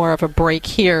little bit more of a break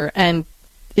here, and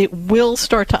it will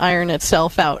start to iron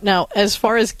itself out. Now, as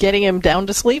far as getting him down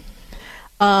to sleep,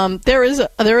 there is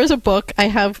a book. I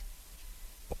have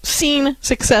seen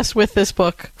success with this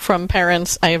book from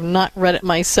parents. I have not read it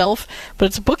myself, but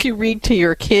it's a book you read to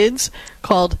your kids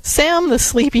called Sam the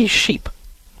Sleepy Sheep.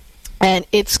 And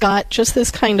it's got just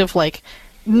this kind of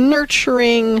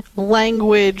nurturing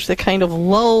language that kind of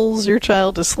lulls your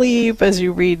child to sleep as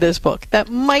you read this book. That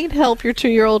might help your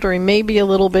 2-year-old, or he may be a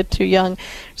little bit too young.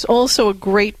 There's also a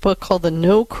great book called The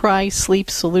No Cry Sleep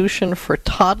Solution for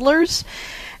Toddlers.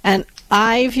 And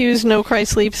I've used No Cry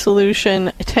Sleep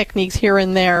Solution techniques here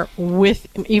and there with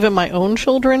even my own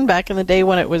children back in the day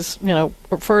when it was,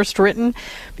 first written,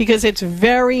 because it's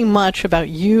very much about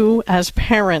you as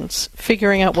parents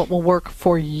figuring out what will work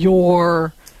for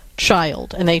your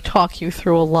child, and they talk you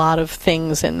through a lot of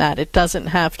things in that. It doesn't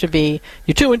have to be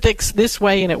you do it this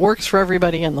way and it works for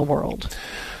everybody in the world.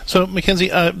 So, Mackenzie,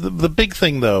 the big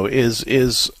thing though is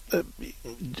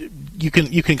you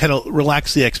can kind of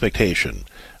relax the expectation,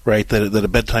 right? That a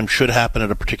bedtime should happen at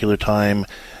a particular time,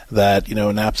 that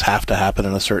naps have to happen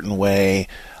in a certain way.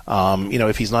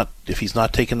 If he's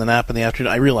not taking the nap in the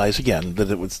afternoon, I realize again that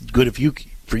it was good for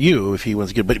you if he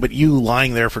was good, but you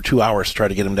lying there for 2 hours to try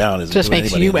to get him down just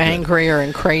makes you angrier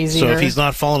and crazier. So if he's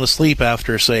not falling asleep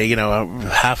after, say,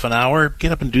 half an hour,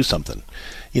 get up and do something.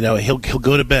 He'll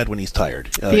go to bed when he's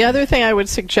tired. The other thing I would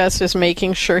suggest is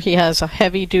making sure he has a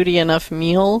heavy-duty enough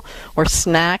meal or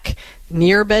snack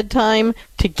near bedtime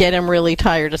to get him really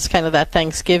tired. It's kind of that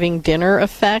Thanksgiving dinner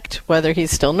effect, whether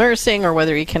he's still nursing or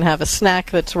whether he can have a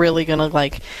snack that's really going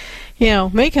to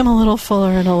make him a little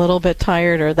fuller and a little bit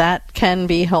tired, or that can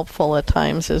be helpful at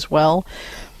times as well.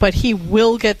 But he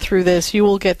will get through this. You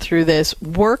will get through this.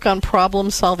 Work on problem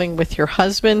solving with your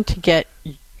husband to get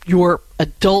your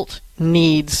adult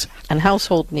needs and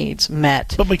household needs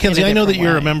met. But Mackenzie, I know that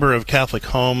you're a way. member of Catholic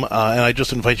Home, and I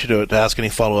just invite you to ask any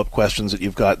follow-up questions that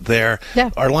you've got there.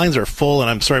 Yeah. Our lines are full, and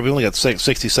I'm sorry, we only got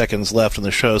 60 seconds left in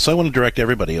the show, so I want to direct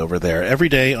everybody over there. Every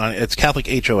day, it's Catholic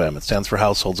HOM. It stands for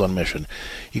Households on Mission.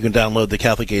 You can download the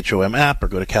Catholic HOM app or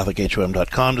go to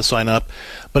CatholicHOM.com to sign up.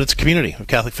 But it's a community of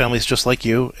Catholic families just like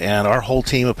you, and our whole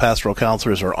team of pastoral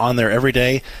counselors are on there every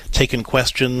day, taking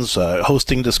questions,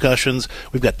 hosting discussions.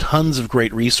 We've got tons of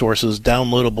great resources,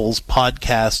 downloadables,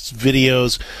 podcasts,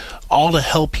 videos, all to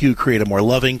help you create a more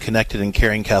loving, connected, and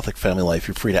caring Catholic family life.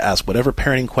 You're free to ask whatever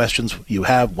parenting questions you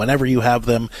have whenever you have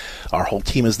them. Our whole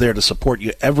team is there to support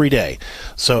you every day.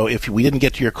 So if we didn't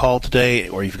get to your call today,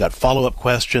 or you've got follow-up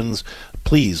questions,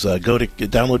 please go to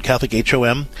download Catholic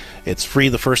HOM. It's free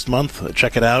the first month.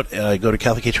 Check it out. Go to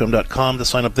CatholicHOM.com to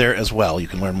sign up there as well. You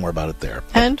can learn more about it there.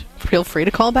 And feel free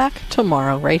to call back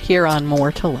tomorrow right here on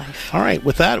More to Life. All right.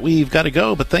 With that, we've got to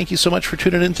go. But thank you so much for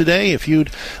tuning in today. If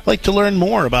you'd like to learn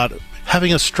more about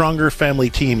having a stronger family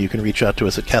team, you can reach out to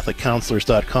us at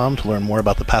CatholicCounselors.com to learn more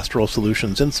about the Pastoral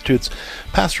Solutions Institute's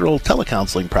pastoral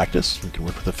telecounseling practice. You can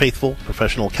work with a faithful,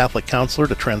 professional Catholic counselor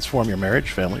to transform your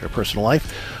marriage, family, or personal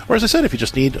life. Or as I said, if you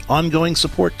just need ongoing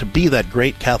support to be that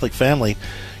great Catholic family,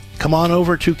 come on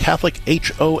over to Catholic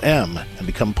HOM and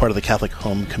become part of the Catholic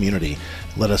Home community.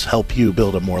 Let us help you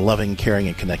build a more loving, caring,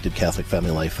 and connected Catholic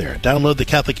family life there. Download the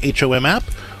Catholic HOM app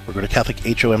or go to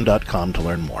CatholicHOM.com to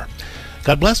learn more.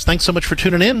 God bless. Thanks so much for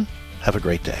tuning in. Have a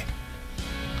great day.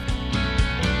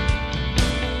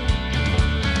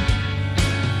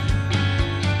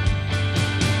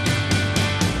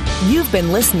 You've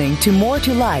been listening to More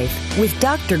to Life with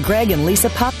Dr. Greg and Lisa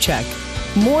Popchak.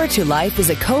 More to Life is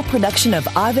a co-production of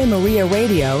Ave Maria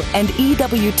Radio and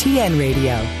EWTN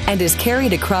Radio and is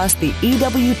carried across the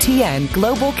EWTN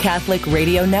Global Catholic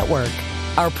Radio Network.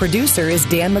 Our producer is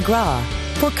Dan McGraw.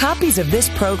 For copies of this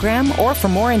program or for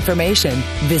more information,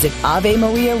 visit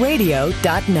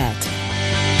AveMariaRadio.net.